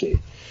 to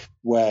 50,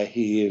 where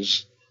he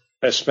is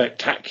a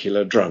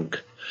spectacular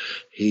drunk.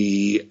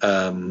 He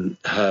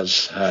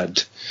has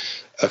had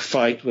a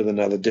fight with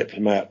another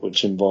diplomat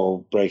which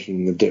involved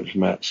breaking the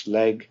diplomat's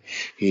leg.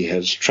 He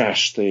has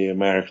trashed the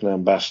American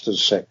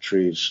ambassador's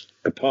secretary's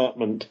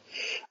apartment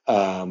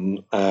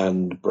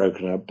and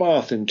broken her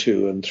bath in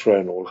two and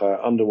thrown all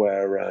her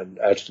underwear around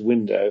out of the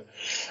window.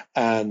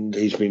 And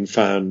he's been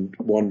found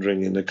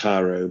wandering in a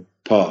Cairo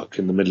park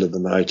in the middle of the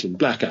night in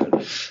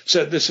blackout.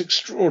 So this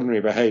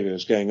extraordinary behaviour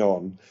is going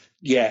on,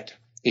 yet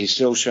he's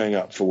still showing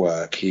up for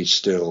work. He's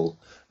still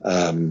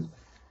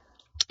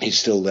he's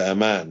still their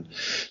man.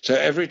 So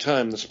every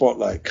time the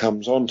spotlight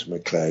comes onto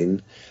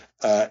Maclean,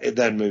 it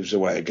then moves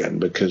away again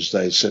because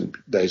they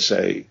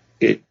say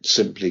it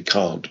simply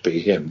can't be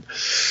him.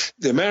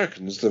 The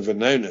Americans, the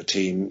Venona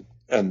team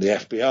and the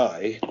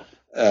FBI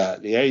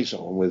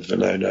liaison with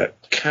Venona,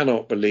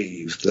 cannot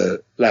believe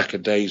the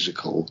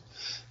lackadaisical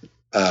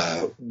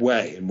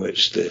way in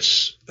which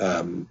this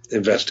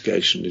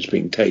investigation is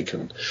being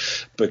taken,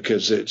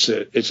 because it's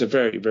a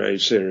very, very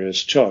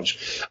serious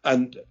charge.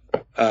 And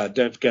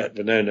don't forget,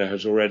 Venona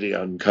has already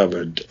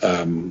uncovered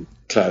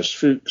Klaus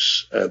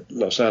Fuchs at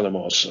Los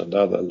Alamos and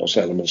other Los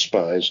Alamos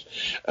spies,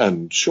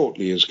 and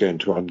shortly is going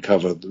to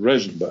uncover the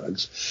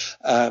Rosenbergs.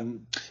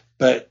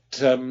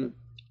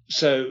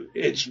 So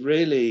it's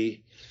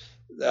really,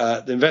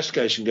 the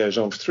investigation goes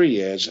on for 3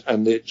 years,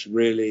 and it's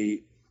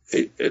really,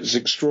 it's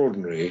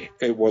extraordinary.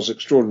 It was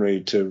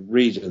extraordinary to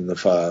read in the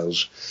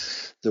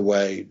files the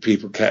way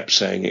people kept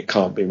saying it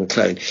can't be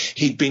Maclean.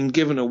 He'd been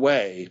given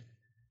away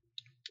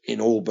in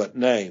all but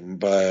name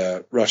by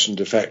a Russian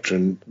defector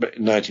in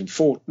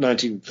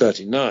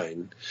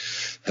 1939,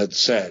 had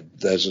said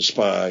there's a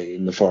spy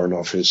in the Foreign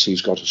Office,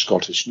 he's got a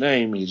Scottish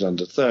name, he's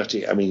under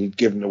 30. I mean, he'd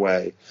given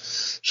away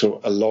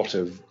sort of a lot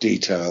of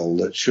detail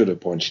that should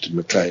have pointed to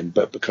Maclean,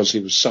 but because he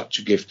was such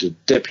a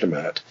gifted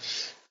diplomat,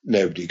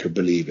 nobody could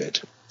believe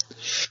it.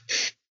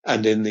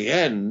 And in the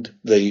end,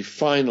 the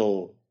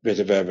final bit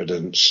of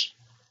evidence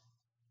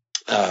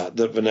that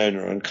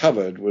Venona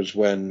uncovered was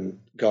when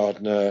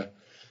Gardner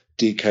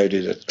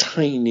decoded a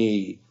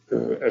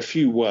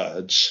few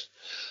words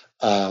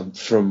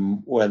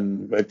from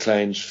when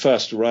Maclean's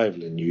first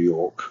arrival in New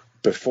York,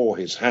 before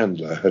his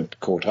handler had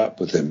caught up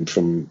with him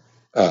from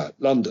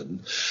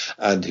London,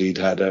 and he'd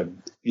had a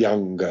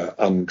younger,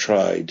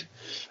 untried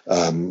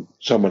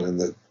someone in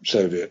the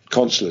Soviet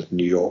consulate in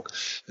New York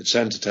had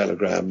sent a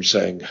telegram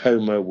saying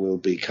Homer will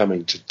be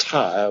coming to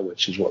Tyre,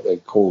 which is what they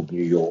called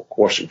New York.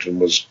 Washington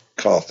was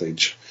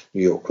Carthage,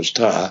 New York was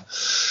Tyre,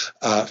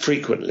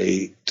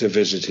 frequently to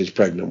visit his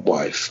pregnant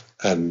wife.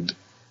 And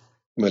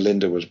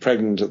Melinda was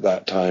pregnant at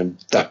that time.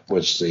 That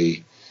was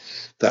the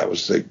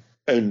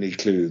only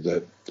clue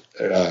that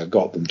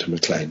got them to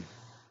Maclean.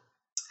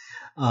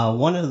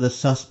 One of the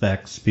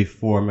suspects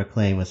before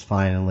Maclean was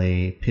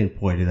finally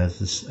pinpointed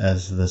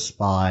as the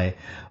spy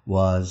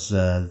was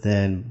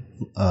then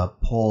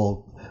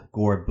Paul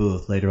Gore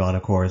Booth, later on,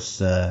 of course,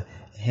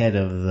 head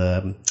of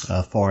the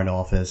Foreign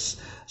Office,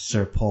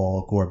 Sir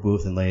Paul Gore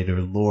Booth, and later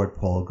Lord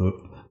Paul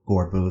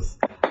Gore Booth.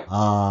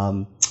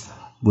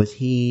 Was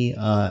he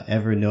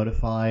ever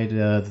notified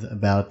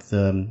about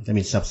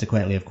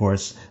subsequently, of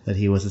course, that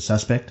he was a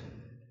suspect?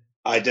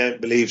 I don't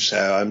believe so.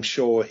 I'm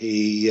sure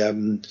he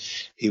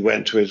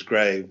went to his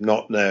grave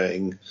not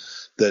knowing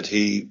that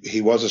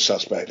he was a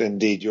suspect.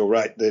 Indeed, you're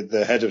right.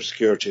 The head of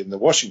security in the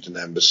Washington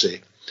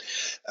embassy,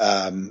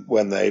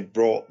 when they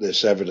brought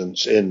this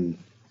evidence in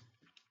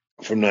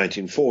from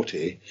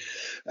 1940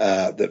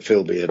 that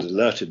Philby had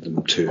alerted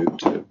them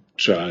to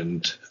try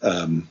and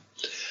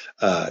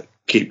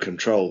keep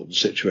control of the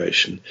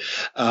situation,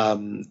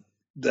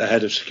 the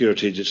head of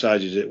security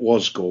decided it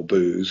was Gore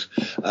Booth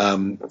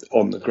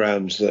on the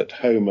grounds that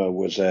Homer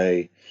was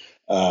a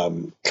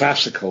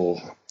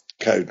classical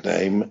code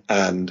name,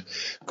 and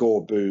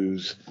Gore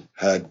Booth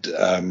had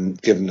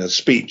given a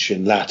speech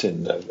in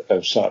Latin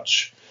of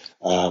such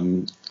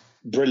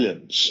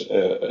brilliance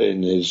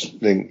in his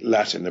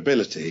Latin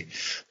ability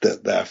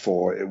that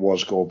therefore it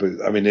was Gore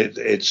Booth. I mean,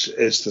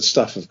 it's the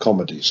stuff of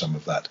comedy, some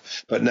of that.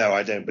 But no,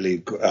 I don't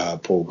believe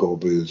Paul Gore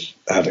Booth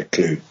had a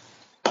clue.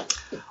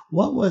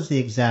 What was the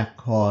exact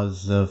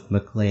cause of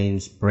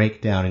Maclean's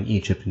breakdown in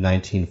Egypt in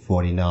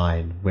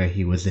 1949, where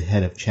he was the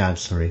head of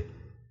chancellery?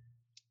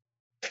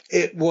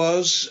 It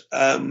was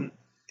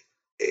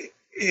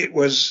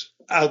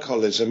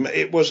alcoholism.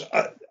 It was,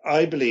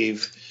 I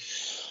believe,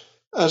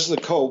 as the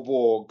Cold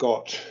War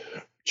got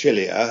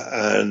chillier,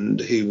 and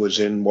he was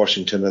in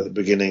Washington at the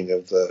beginning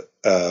of the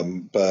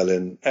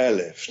Berlin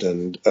airlift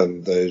and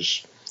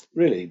those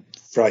really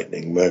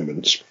frightening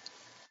moments.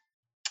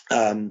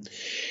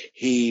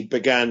 He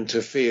began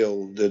to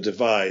feel the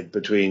divide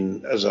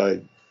between, as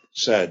I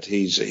said,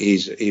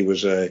 he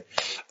was a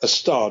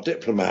star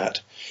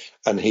diplomat,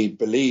 and he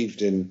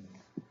believed in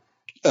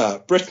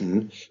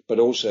Britain, but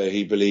also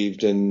he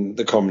believed in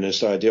the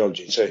communist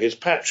ideology. So his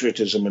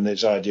patriotism and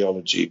his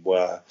ideology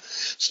were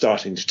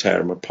starting to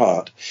tear him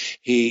apart.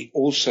 He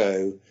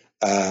also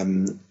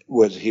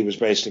was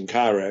based in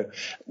Cairo,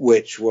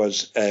 which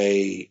was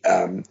the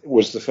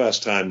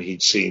first time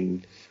he'd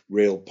seen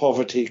real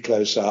poverty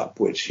close up,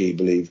 which he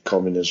believed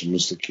communism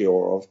was the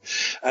cure of.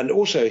 And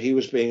also he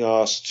was being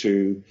asked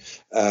to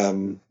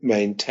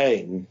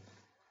maintain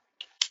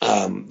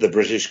the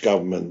British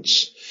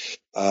government's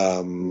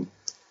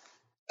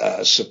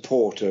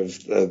support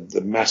of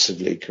the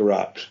massively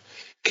corrupt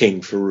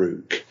King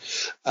Farouk.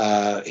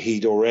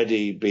 He'd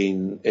already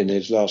been, in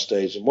his last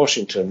days in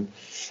Washington,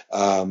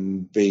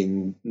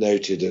 been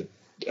noted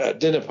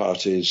at dinner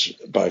parties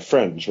by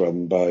friends rather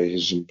than by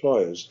his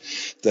employers,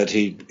 that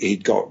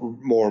he'd got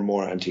more and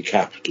more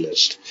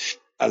anti-capitalist.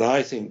 And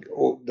I think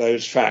all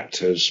those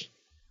factors,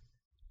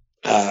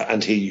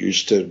 and he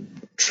used to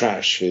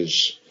trash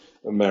his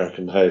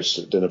American hosts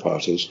at dinner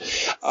parties,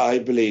 I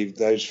believe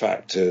those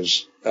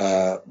factors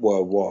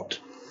were what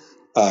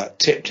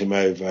tipped him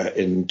over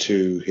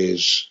into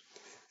his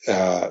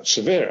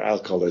severe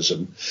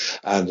alcoholism.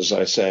 And as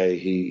I say,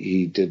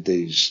 he did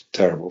these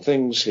terrible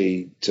things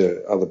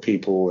to other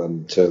people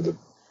and to the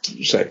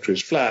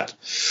secretary's flat,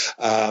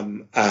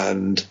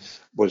 and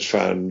was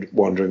found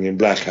wandering in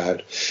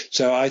blackout.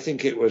 So I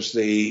think it was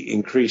the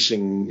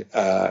increasing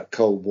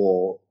Cold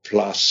War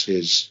plus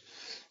his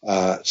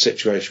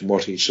situation,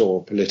 what he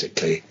saw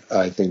politically.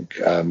 I think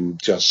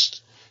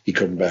just he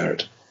couldn't bear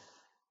it.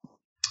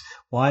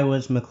 Why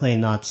was Maclean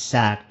not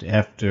sacked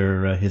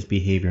after his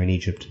behavior in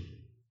Egypt?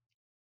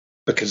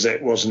 Because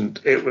it was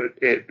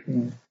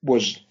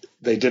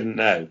they didn't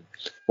know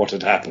what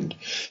had happened.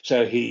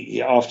 So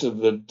he after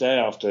the day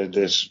after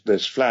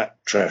this flat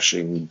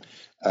trashing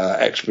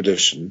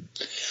expedition,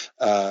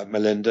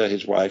 Melinda,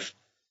 his wife,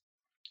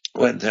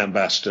 went to the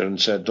ambassador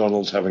and said,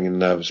 Donald's having a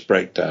nervous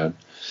breakdown.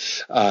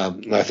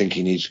 I think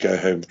he needs to go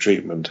home for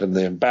treatment. And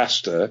the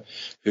ambassador,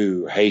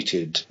 who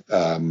hated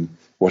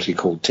what he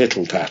called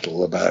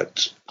tittle-tattle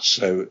about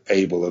so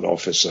able an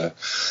officer,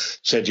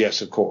 said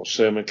yes, of course.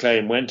 So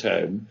Maclean went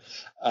home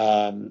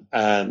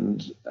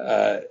and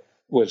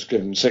was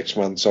given 6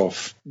 months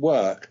off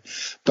work,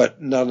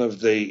 but none of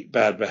the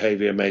bad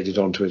behavior made it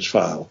onto his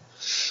file.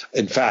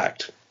 In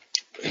fact,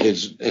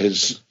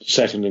 his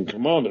second in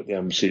command at the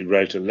embassy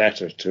wrote a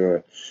letter to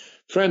a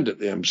friend at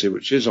the embassy,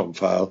 which is on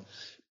file,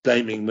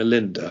 blaming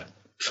Melinda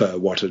for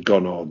what had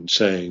gone on,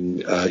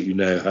 saying, you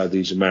know how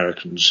these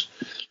Americans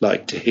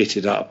like to hit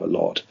it up a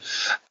lot.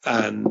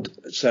 And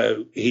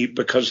so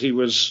because he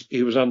was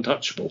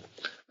untouchable,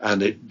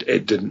 and it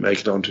didn't make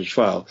it onto his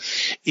file.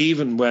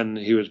 Even when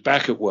he was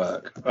back at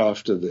work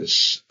after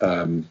this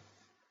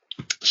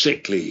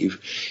sick leave,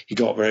 he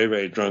got very,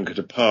 very drunk at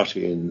a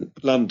party in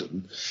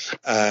London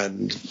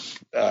and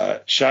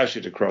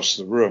shouted across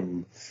the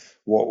room,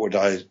 what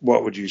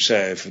would you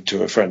say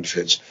to a friend of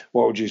his?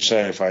 What would you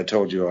say if I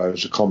told you I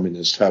was a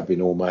communist, have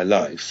been all my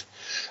life?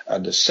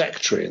 And the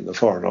secretary in the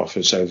Foreign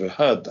Office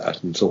overheard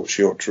that and thought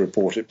she ought to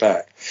report it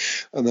back.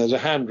 And there's a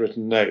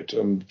handwritten note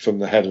from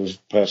the head of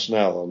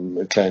personnel on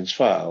Maclean's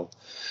file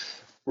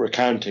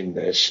recounting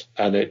this,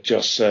 and it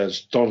just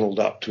says, Donald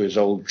up to his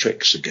old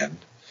tricks again.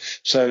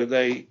 So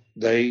they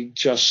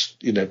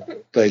just,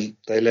 they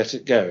let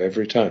it go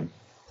every time.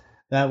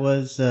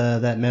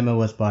 That memo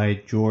was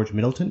by George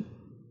Middleton?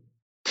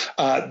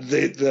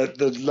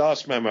 The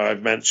last memo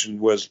I've mentioned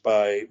was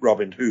by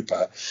Robin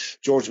Hooper.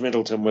 George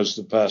Middleton was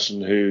the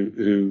person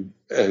who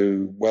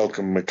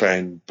welcomed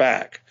Maclean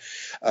back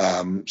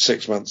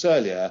 6 months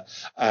earlier,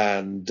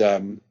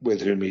 and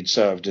with whom he'd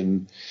served.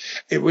 And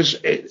it was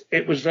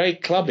very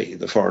clubby,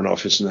 the Foreign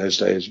Office in those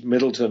days.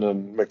 Middleton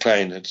and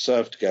Maclean had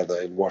served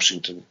together in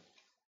Washington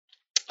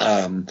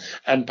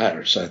and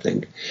Paris, I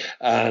think,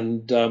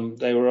 and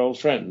they were old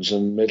friends.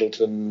 And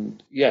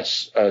Middleton,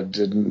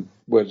 who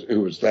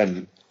was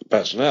then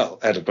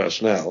head of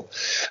personnel,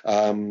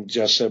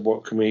 just said,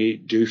 "What can we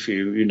do for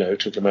you?"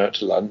 Took him out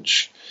to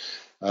lunch,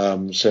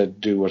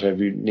 said, "Do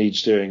whatever you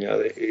needs doing."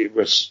 It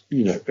was,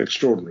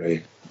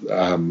 extraordinary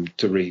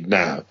to read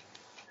now.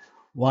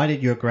 Why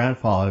did your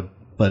grandfather,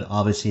 but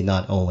obviously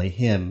not only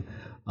him,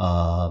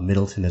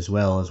 Middleton as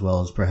well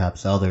as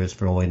perhaps others,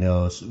 for all we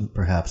know,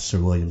 perhaps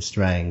Sir William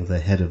Strang, the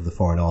head of the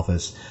Foreign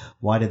Office,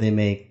 why did they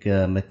make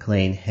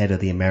Maclean head of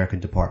the American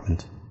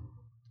department?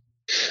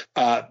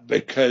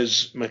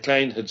 Because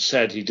Maclean had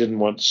said he didn't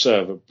want to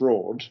serve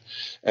abroad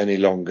any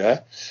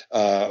longer,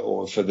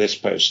 or for this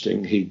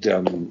posting he'd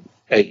done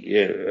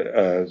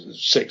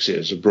 6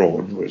 years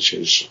abroad, which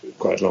is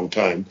quite a long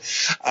time,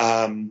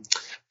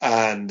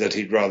 and that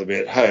he'd rather be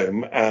at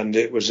home, and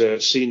it was a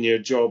senior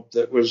job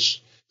that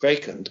was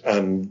vacant,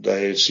 and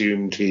they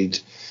assumed he'd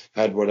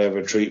had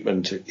whatever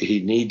treatment he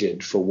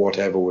needed for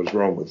whatever was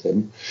wrong with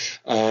him,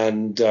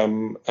 and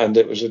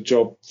it was a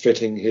job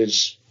fitting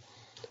his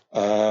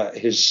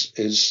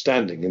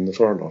standing in the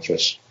Foreign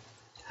Office.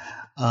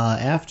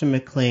 After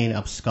Maclean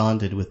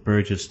absconded with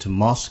Burgess to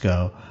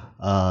Moscow,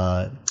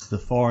 the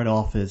Foreign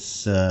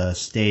Office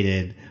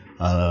stated,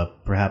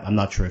 perhaps, I'm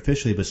not sure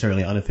officially, but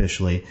certainly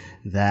unofficially,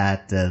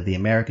 that the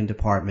American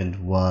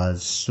department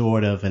was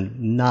sort of a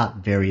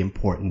not very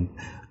important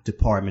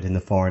department in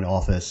the Foreign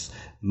Office,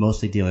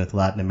 mostly dealing with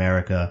Latin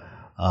America.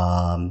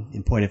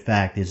 In point of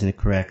fact, isn't it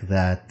correct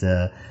that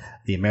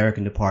the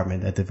American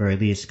department, at the very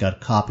least,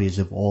 got copies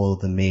of all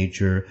of the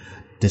major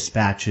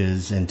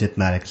dispatches and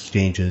diplomatic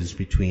exchanges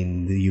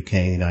between the UK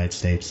and the United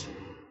States?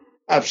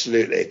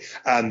 Absolutely.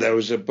 And there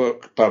was a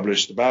book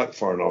published about the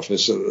Foreign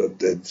Office at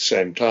the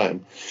same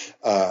time,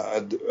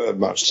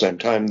 much the same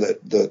time,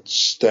 that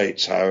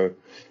states how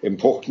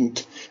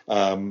important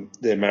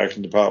the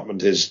American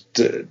department is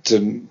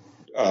to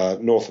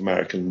North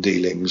American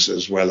dealings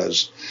as well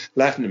as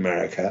Latin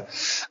America.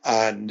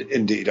 And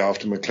indeed,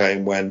 after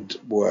Maclean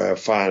were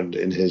found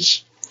in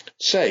his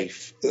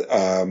safe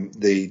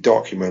the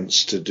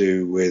documents to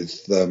do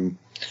with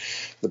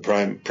the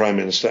Prime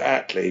Minister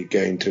Attlee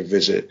going to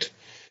visit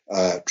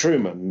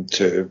Truman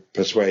to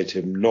persuade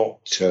him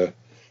not to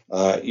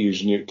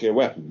use nuclear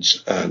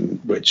weapons, and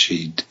which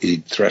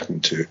he'd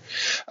threatened to.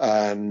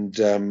 And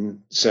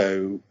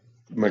so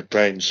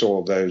Maclean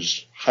saw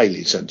those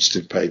highly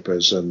sensitive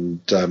papers, and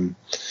that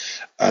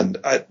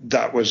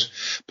was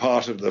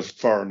part of the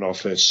Foreign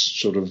Office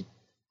sort of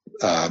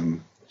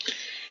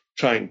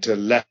trying to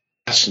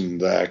lessen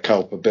their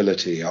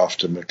culpability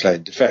after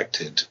Maclean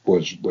defected,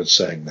 was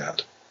saying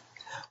that.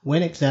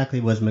 When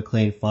exactly was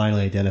Maclean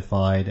finally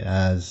identified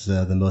as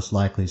the most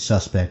likely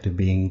suspect of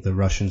being the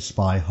Russian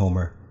spy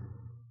Homer?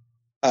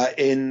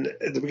 In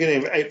the beginning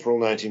of April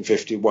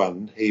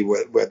 1951,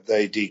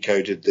 they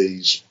decoded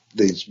these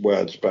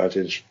words about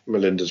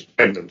Melinda's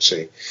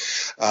pregnancy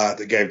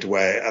that gave it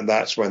away, and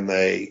that's when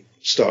they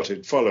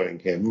started following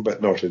him,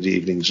 but not at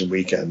evenings and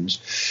weekends.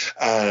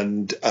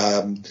 And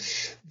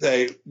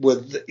they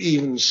were,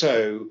 even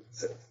so,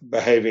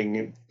 behaving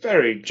in a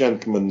very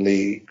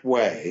gentlemanly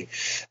way.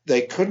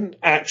 They couldn't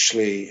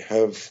actually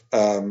have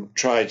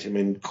tried him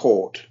in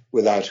court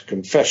without a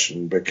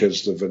confession,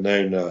 because the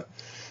Venona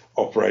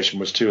operation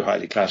was too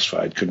highly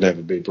classified, could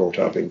never be brought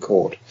up in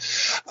court.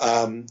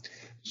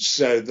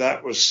 So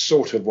that was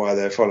sort of why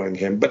they're following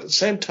him. But at the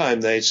same time,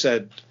 they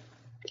said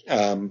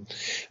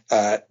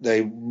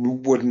they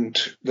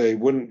wouldn't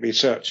be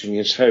searching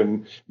his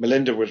home.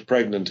 Melinda was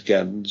pregnant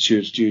again. She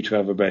was due to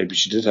have a baby.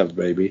 She did have a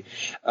baby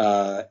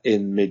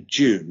in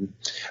mid-June.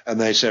 And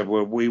they said,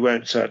 well, we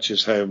won't search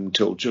his home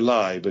until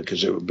July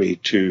because it would be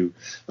too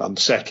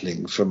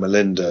unsettling for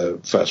Melinda,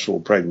 first of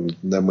all pregnant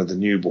and then with a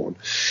newborn.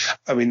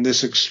 I mean,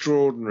 this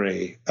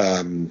extraordinary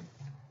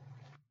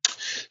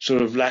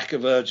sort of lack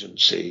of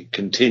urgency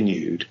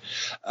continued,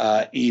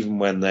 even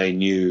when they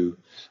knew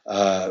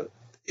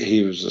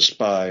he was a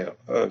spy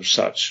of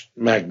such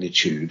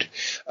magnitude.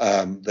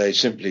 They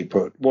simply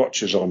put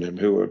watchers on him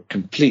who were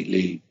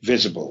completely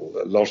visible.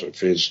 A lot of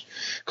his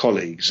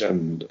colleagues,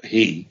 and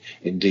he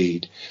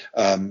indeed,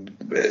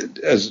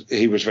 as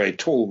he was very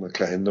tall,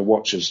 Maclean, the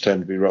watchers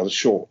tend to be rather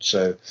short.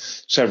 So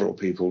several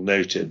people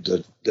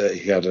noted that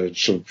he had a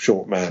sort of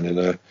short man in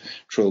a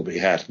trilby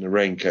hat and a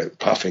raincoat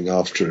puffing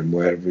after him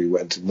wherever he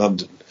went in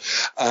London.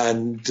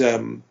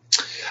 And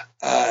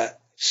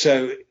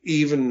so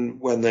even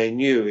when they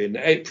knew in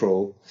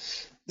April,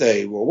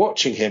 they were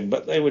watching him,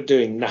 but they were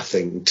doing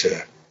nothing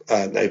to.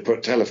 They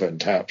put telephone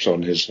taps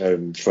on his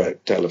home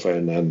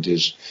telephone and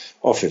his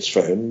office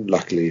phone,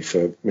 luckily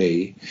for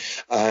me.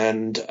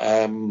 And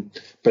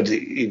but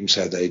even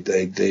so, they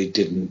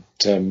didn't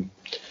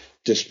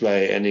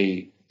display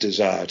any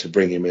desire to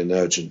bring him in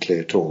urgently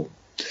at all.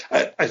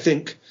 I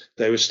think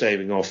they were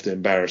staving off the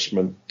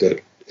embarrassment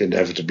that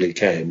inevitably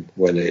came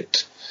when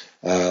it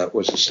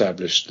was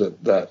established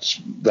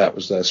that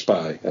was their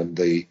spy, and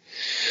the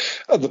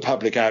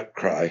public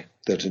outcry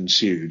that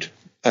ensued,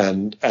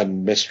 and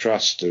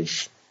mistrust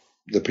of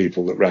the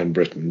people that ran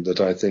Britain, that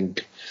I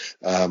think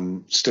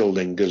still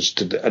lingers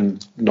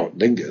and not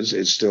lingers,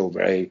 is still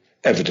very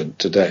evident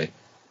today.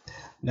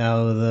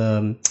 Now,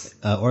 the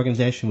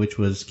organization which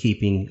was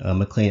keeping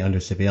Maclean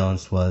under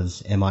surveillance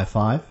was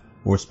MI5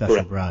 or Special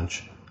Correct.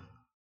 Branch?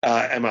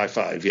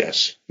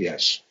 MI5,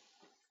 yes.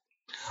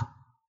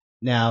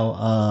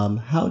 Now,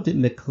 how did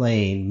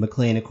Maclean,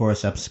 of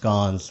course,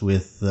 absconds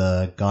with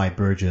Guy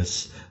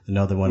Burgess,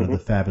 another one of the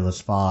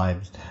Fabulous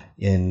Five,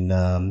 in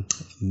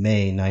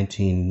May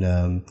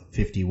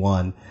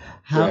 1951.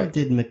 How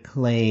did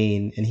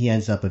Maclean, and he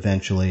ends up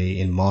eventually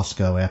in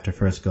Moscow after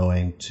first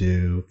going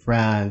to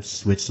France,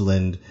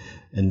 Switzerland,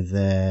 and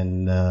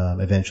then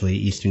eventually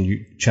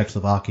Eastern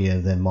Czechoslovakia,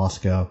 and then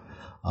Moscow,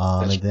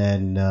 and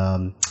then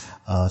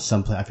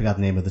someplace, I forgot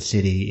the name of the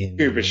city. In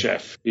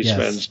Kubyshev. He yes.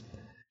 spends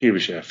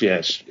Kubyshev,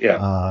 yes,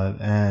 yeah.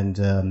 And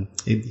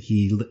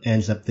he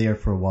ends up there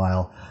for a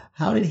while.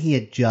 How did he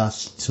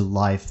adjust to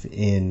life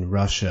in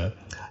Russia?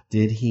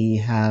 Did he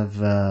have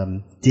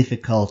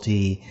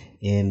difficulty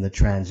in the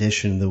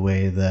transition the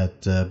way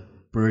that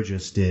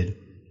Burgess did?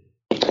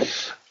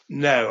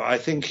 No, I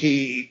think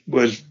he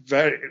was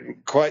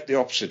quite the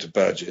opposite of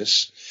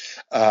Burgess.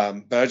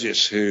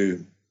 Burgess,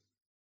 who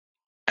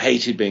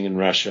hated being in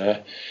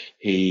Russia.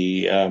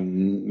 He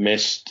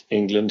missed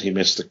England. He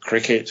missed the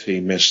cricket. He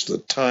missed the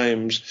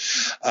Times.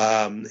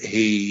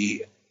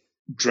 He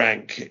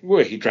drank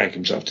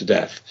himself to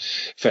death,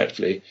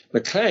 effectively.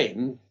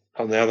 Maclean,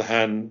 on the other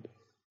hand,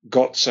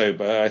 got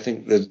sober. I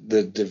think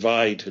the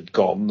divide had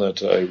gone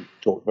that I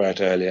talked about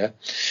earlier.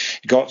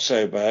 He got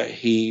sober.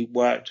 He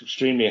worked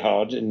extremely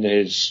hard in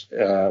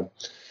the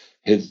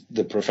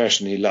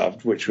profession he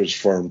loved, which was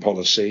foreign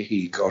policy.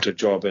 He got a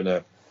job in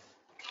a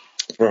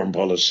foreign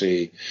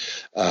policy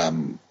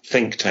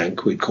think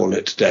tank, we'd call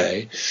it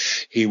today.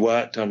 He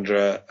worked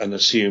under an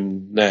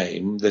assumed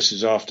name. This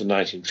is after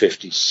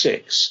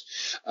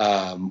 1956,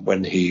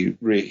 when he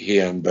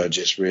and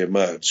Burgess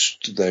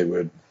re-emerged.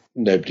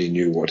 Nobody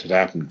knew what had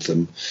happened to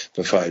them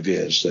for 5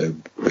 years, so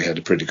we had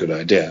a pretty good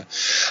idea.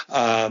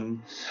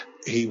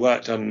 He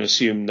worked under an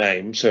assumed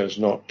name so as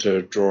not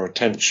to draw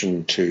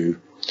attention to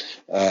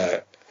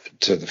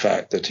to the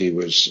fact that he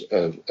was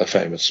a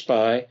famous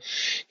spy.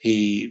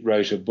 He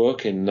wrote a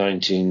book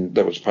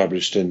that was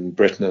published in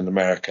Britain and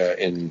America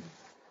in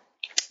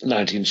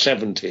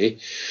 1970,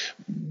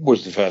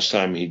 was the first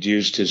time he'd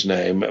used his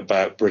name,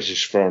 about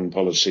British foreign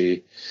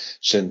policy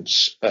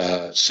since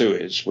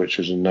Suez, which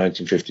was in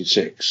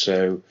 1956.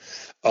 So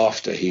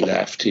after he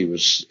left, he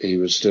was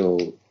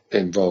still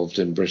involved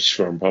in British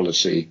foreign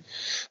policy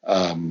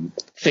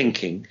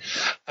thinking,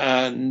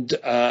 and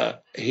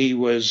he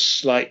was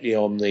slightly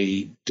on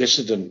the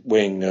dissident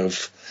wing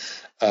of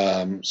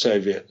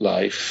Soviet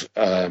life,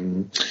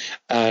 and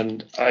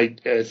I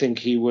think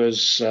he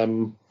was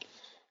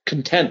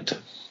content.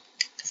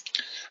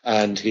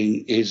 And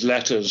his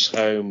letters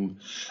home,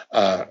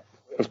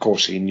 of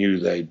course, he knew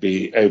they'd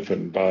be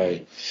opened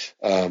by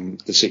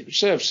the Secret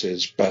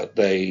Services, but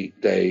they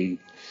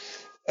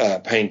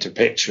paint a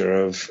picture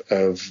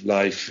of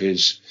life.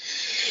 His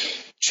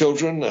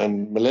children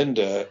and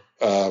Melinda,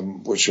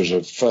 which was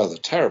a further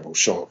terrible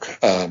shock,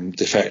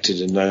 defected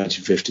in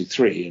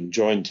 1953 and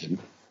joined him.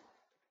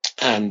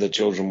 And the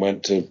children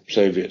went to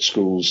Soviet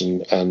schools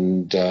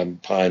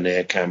and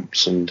pioneer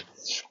camps and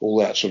all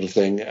that sort of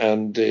thing.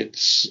 And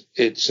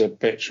it's a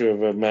picture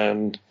of a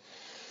man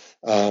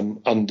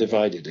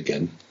undivided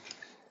again.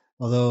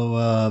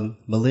 Although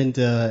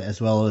Melinda, as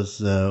well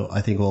as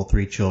I think all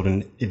three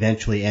children,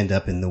 eventually end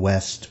up in the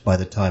West by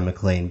the time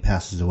Maclean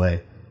passes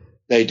away.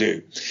 They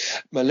do.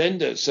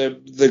 Melinda, so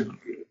the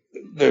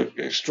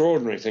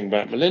extraordinary thing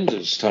about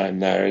Melinda's time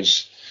there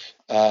is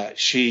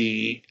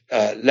she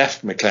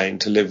left Maclean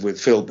to live with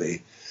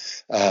Philby.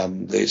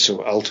 The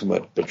sort of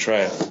ultimate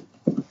betrayal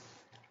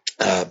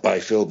by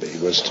Philby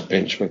was to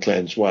pinch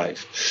Maclean's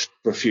wife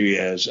for a few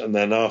years, and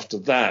then after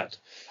that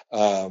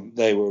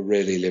they were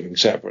really living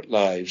separate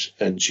lives,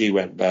 and she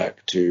went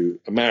back to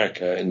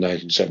America in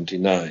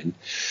 1979.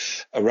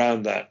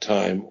 Around that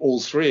time, all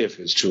three of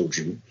his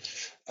children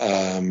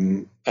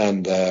and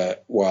their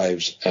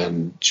wives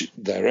and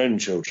their own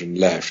children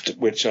left,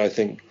 which I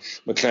think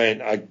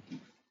Maclean,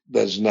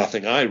 there's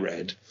nothing I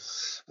read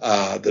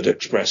that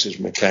expresses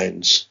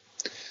Maclean's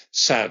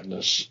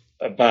sadness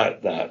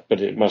about that, but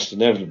it must have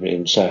never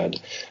been sad,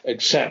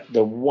 except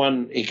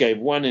he gave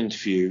one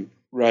interview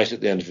right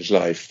at the end of his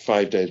life,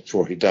 5 days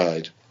before he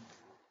died,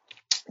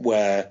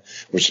 which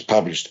was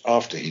published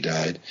after he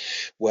died,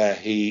 where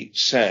he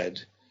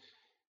said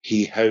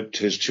he hoped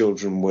his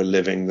children were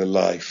living the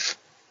life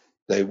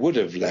they would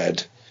have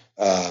led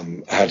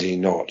had he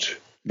not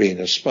been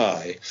a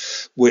spy,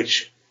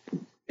 which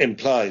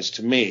implies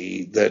to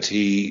me that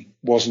he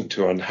wasn't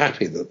too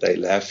unhappy that they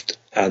left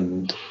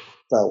and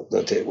felt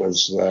that it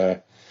was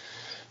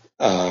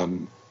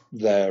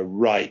their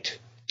right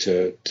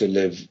to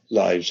live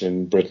lives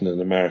in Britain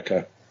and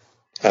America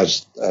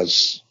as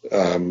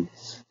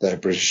their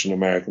British and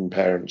American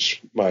parents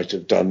might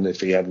have done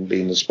if he hadn't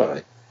been a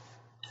spy.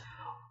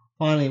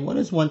 Finally, what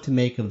is one to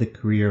make of the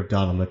career of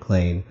Donald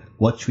Maclean?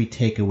 What should we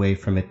take away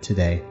from it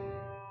today?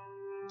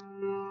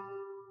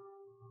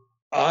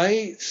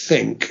 I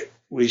think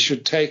we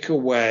should take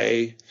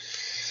away...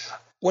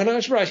 When I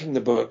was writing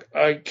the book,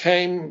 I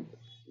came,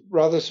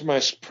 rather to my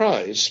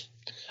surprise,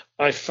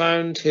 I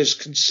found his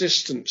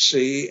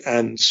consistency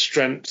and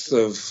strength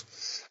of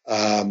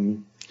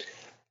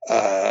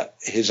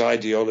his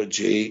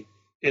ideology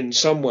in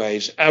some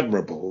ways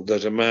admirable,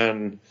 that a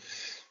man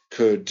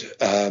could,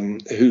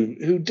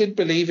 who did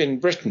believe in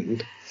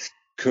Britain,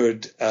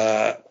 could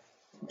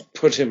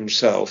put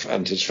himself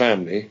and his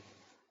family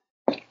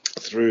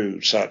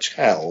through such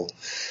hell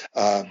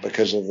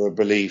because of a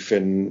belief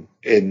in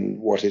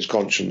what his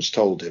conscience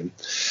told him.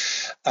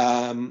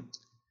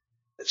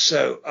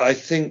 So I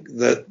think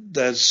that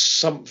there's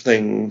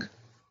something,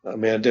 I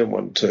mean, I don't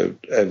want to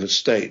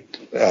overstate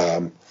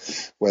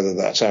whether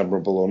that's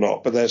admirable or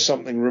not, but there's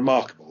something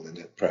remarkable in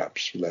it,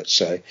 perhaps, let's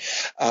say.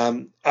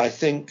 I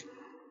think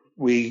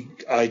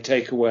I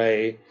take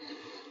away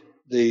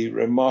the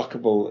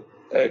remarkable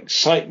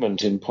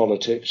excitement in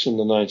politics in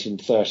the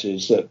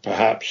 1930s that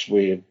perhaps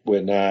we're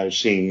now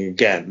seeing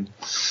again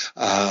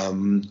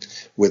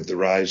with the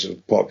rise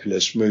of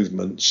populist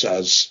movements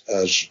as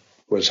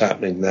was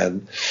happening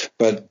then.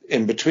 But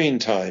in between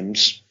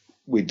times,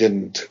 we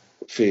didn't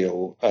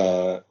feel,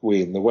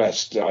 we in the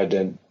West, I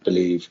don't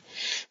believe,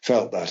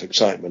 felt that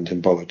excitement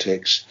in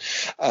politics.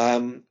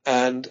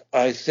 And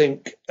I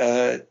think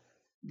that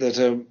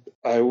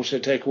I also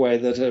take away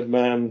that a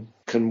man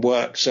can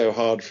work so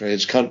hard for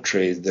his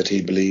country that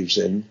he believes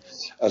in,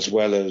 as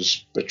well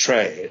as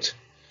betray it.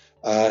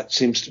 It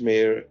seems to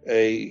me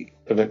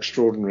an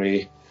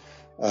extraordinary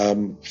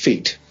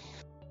feat.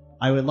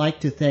 I would like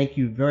to thank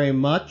you very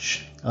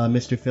much,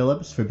 Mr.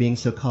 Phillips, for being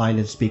so kind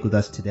and speak with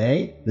us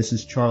today. This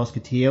is Charles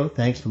Coutinho.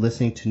 Thanks for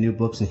listening to New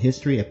Books in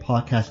History, a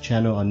podcast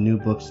channel on New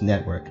Books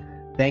Network.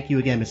 Thank you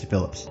again, Mr.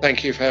 Phillips.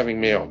 Thank you for having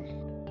me on.